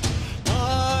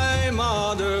 My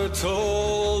mother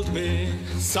told me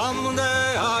someday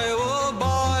I will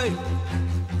buy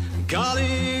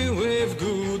galley with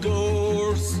good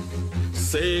oars,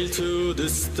 sail to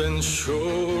distant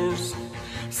shores,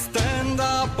 stand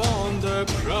up on the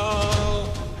prow,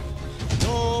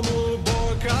 noble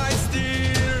bark I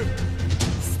steer,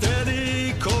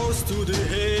 steady course to the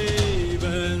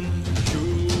haven,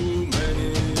 hew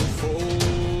many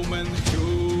foemen,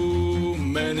 hew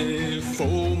many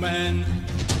foemen.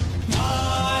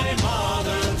 My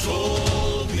mother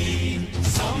told me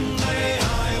someday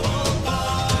I will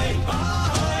buy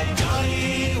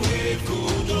galley with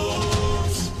good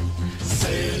oars,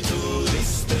 sail to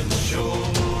distant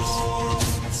shores,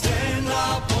 stand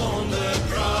up on the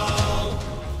prow,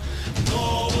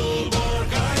 noble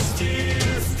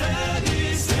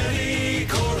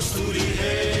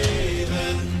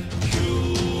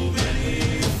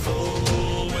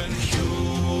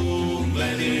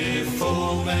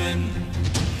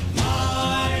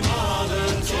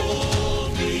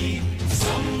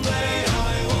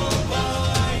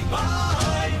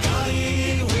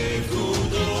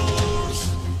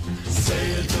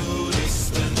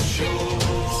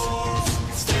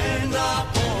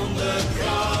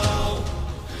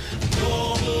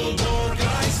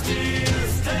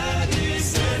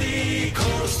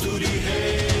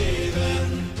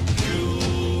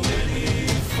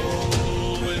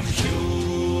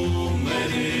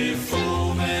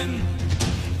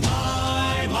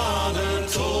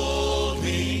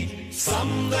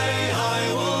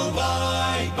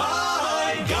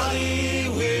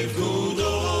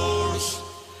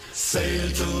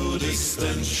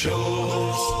distant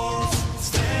shores.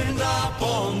 Stand up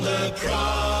on the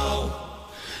prow,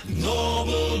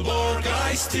 noble bark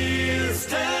I steer.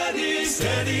 Steady,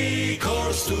 steady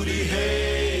course to the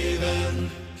haven.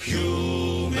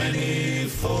 Few many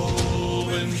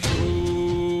foemen,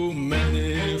 few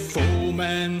many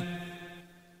foemen.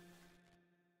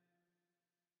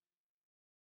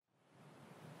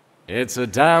 It's a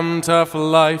damn tough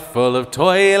life, full of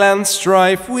toil and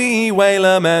strife, we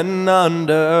whalermen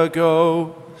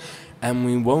undergo. And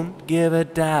we won't give a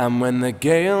damn when the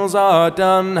gales are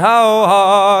done, how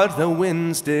hard the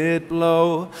winds did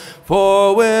blow.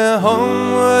 For we're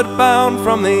homeward bound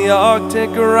from the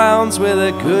Arctic rounds, with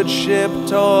a good ship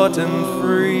taut and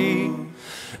free.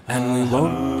 And we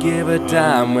won't give a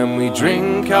damn when we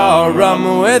drink our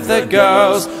rum with the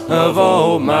girls of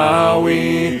old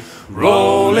Maui.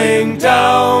 Rolling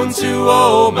down to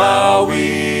old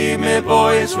Maui, me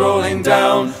boys, rolling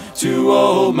down to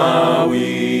old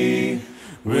Maui.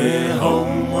 We're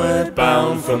homeward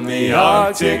bound from the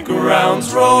Arctic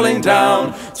rounds, rolling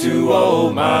down to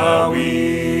old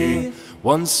Maui.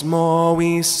 Once more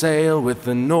we sail with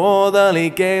the northerly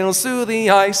gales through the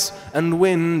ice and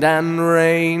wind and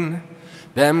rain.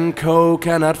 Them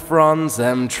coconut fronds,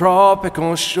 them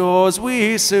tropical shores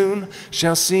we soon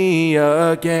shall see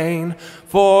again.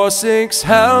 For 6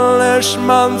 hellish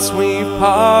months we've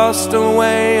passed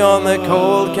away on the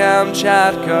cold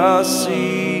Kamchatka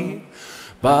Sea.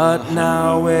 But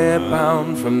now we're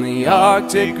bound from the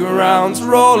Arctic rounds,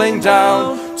 rolling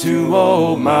down to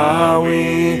old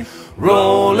Maui.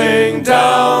 Rolling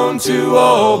down to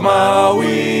old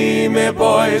Maui, me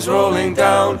boys, rolling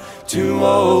down to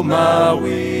old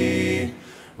Maui.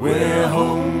 We're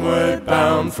homeward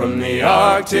bound from the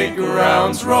Arctic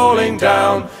rounds, rolling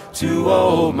down to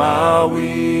old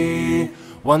Maui.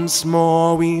 Once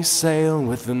more we sail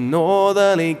with the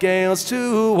northerly gales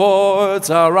towards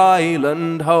our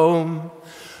island home.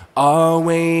 Our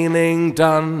whaling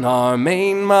done, our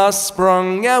mainmast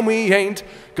sprung, and we ain't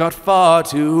got far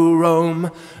to roam.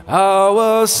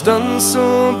 Our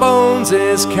stunsail bones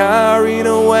is carried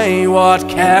away, what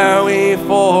care we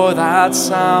for that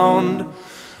sound?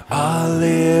 A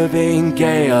living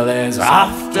gale is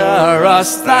after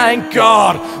us, thank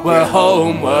God we're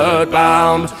homeward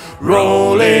bound.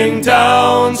 Rolling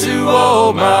down to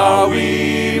old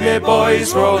Maui, me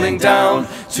boys, rolling down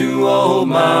to old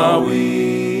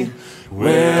Maui.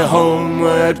 We're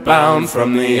homeward bound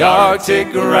from the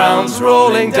Arctic rounds,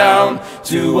 rolling down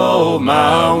to old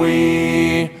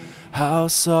Maui. How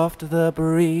soft the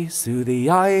breeze through the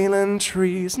island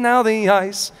trees, now the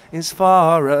ice is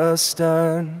far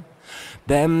astern.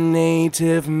 Them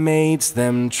native maids,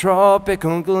 them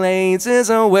tropical glades is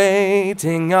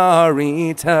awaiting our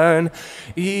return.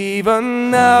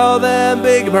 Even now their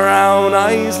big brown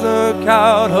eyes look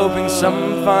out, hoping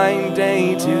some fine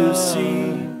day to see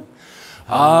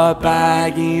our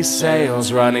baggy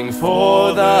sails running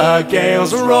for the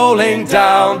gales, rolling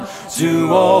down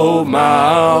to old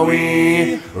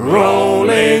Maui.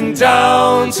 Rolling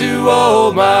down to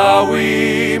old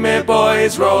Maui, me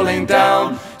boys, rolling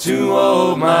down to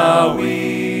old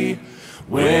Maui.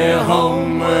 We're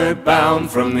homeward bound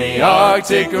from the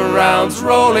Arctic rounds,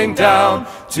 rolling down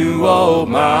to old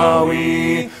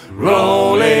Maui.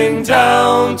 Rolling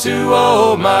down to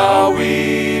old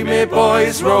Maui, me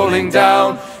boys, rolling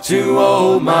down to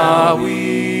old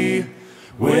Maui.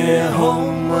 We're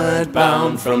homeward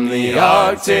bound from the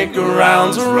Arctic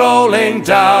rounds, rolling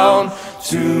down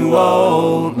to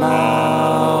old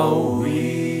Maui.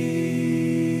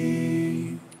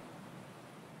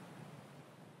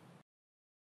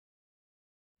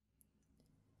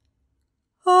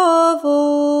 Of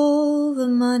all the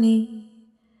money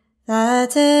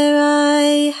that e'er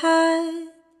I had,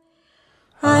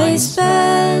 I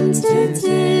spent it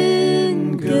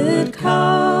in good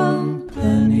company.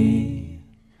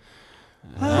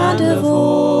 And of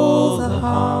all the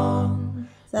harm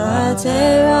that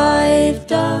e'er I've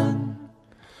done,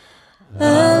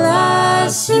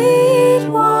 alas, it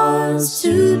was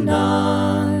to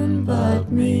none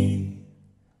but me.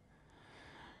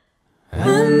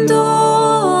 And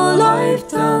all I've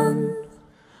done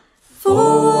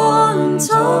for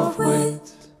want of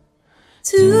wit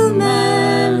to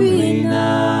marry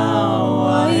now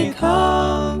I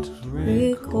can't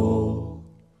recall.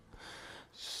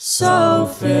 So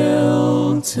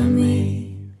fill to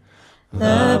me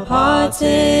the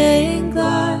parting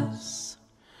glass.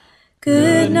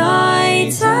 Good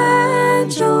night and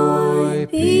joy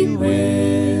be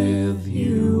with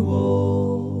you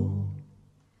all.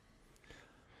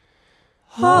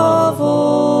 Of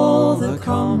all the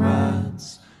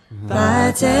comrades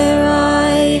that e'er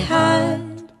I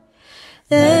had,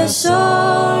 They're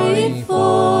sorry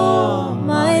for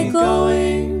my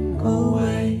going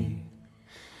away,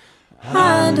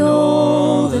 and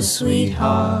all the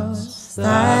sweethearts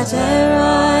that e'er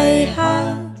I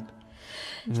had,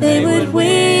 they would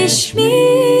wish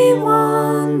me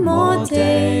one more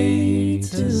day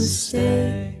to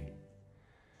stay.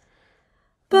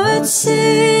 But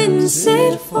since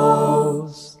it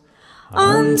falls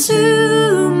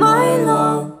unto my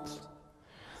lot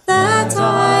that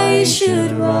I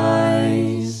should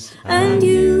rise and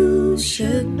you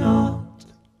should not,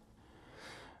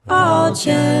 I'll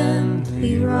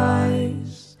gently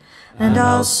rise and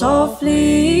I'll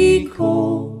softly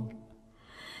call,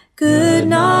 good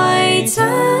night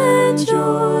and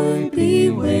joy be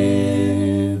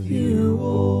with you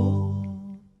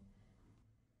all.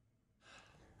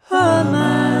 A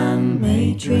man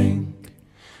may drink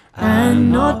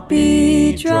and not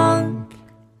be drunk,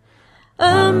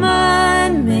 a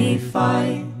man may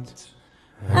fight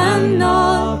and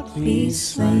not be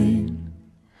slain,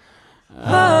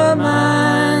 a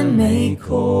man may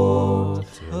court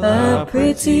a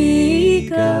pretty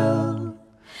girl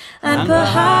and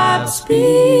perhaps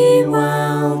be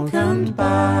welcomed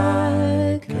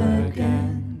back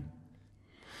again.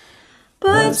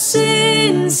 But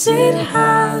since it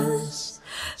has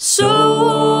so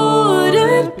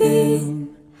ordered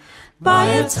been, by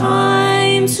a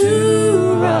time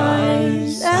to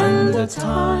rise and a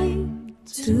time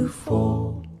to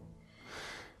fall,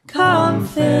 come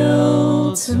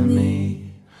fill to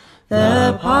me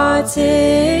the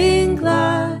parting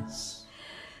glass,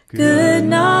 good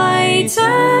night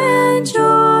and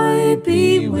joy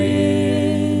be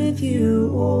with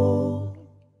you all.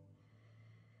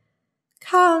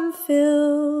 Come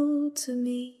fill to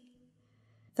me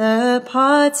the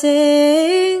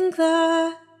parting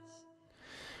glass,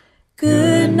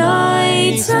 good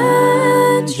night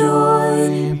and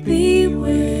joy be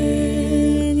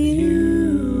with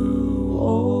you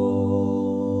all.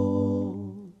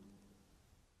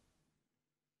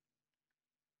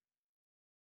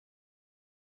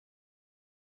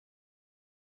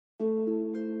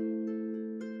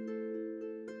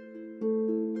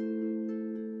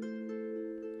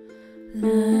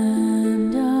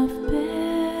 Land of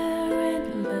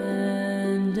barren,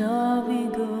 land of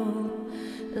eagle,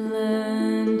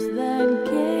 land that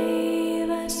gave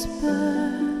us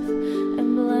birth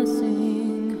and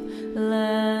blessing,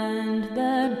 land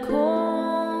that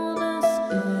called us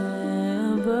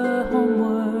ever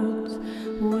homewards.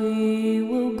 We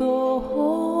will go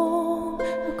home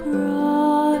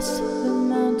across the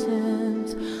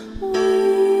mountains. We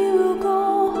will go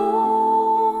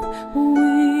home.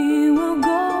 We will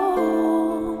go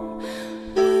home.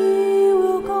 We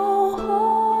will go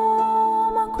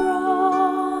home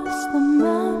across the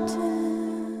mountains.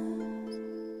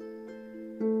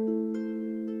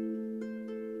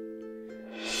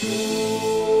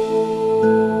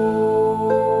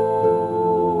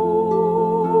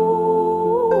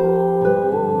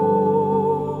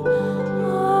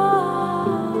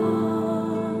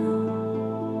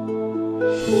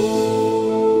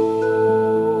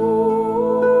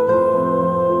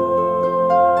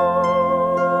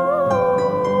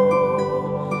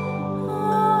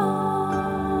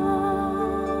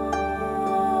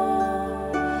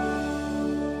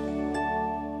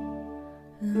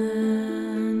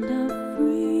 Land of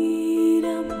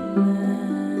freedom,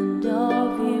 land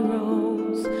of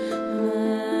heroes,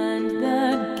 land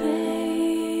that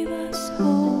gave us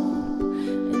hope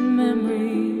and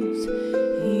memories.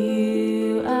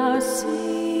 Hear our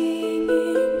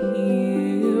singing,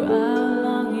 hear our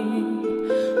longing.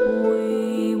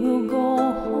 We will go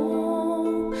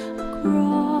home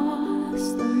across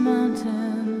the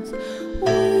mountains.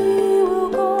 We will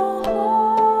go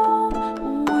home.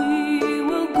 We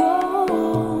will go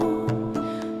home.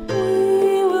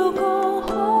 We will go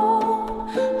home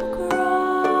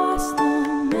across the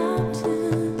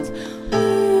mountains.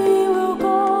 We will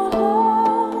go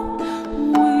home.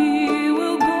 We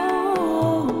will go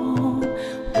home.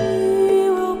 We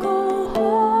will go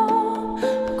home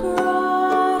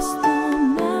across the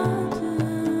mountains.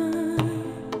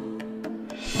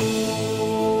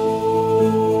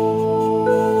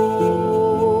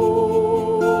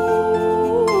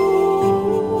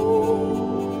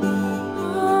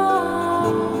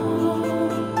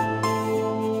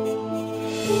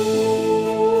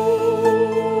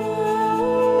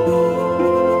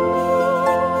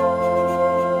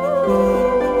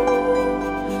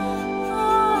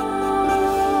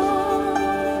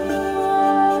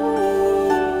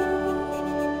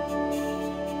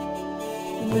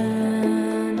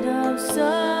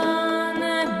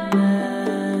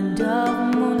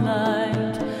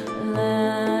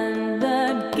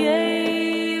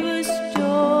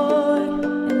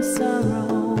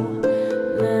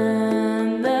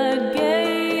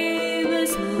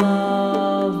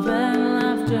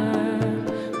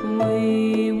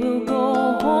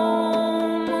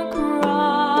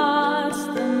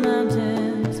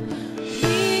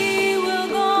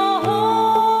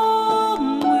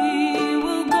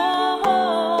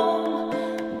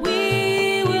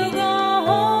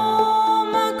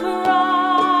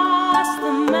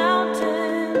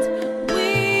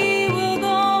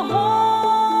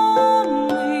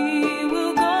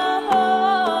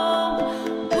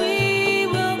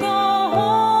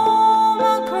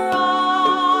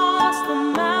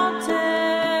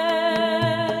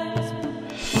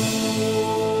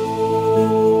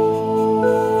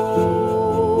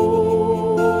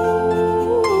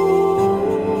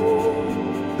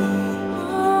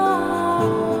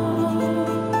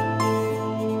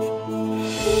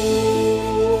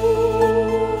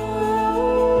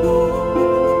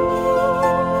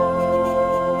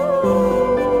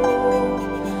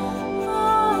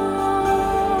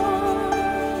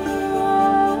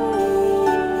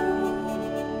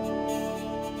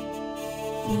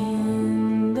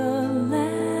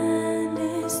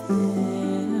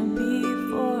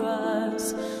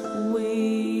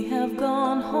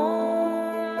 gone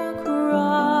home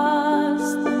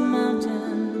across the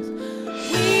mountains.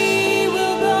 We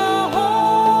will go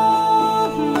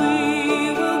home.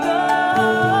 We will go.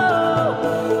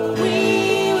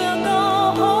 We will go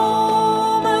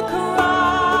home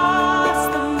across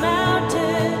the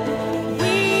mountain.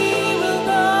 We will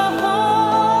go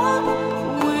home.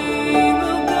 We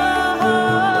will go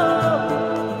home.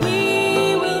 We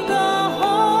will go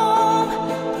home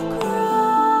across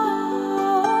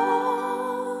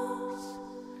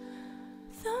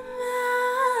the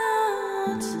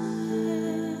mountain.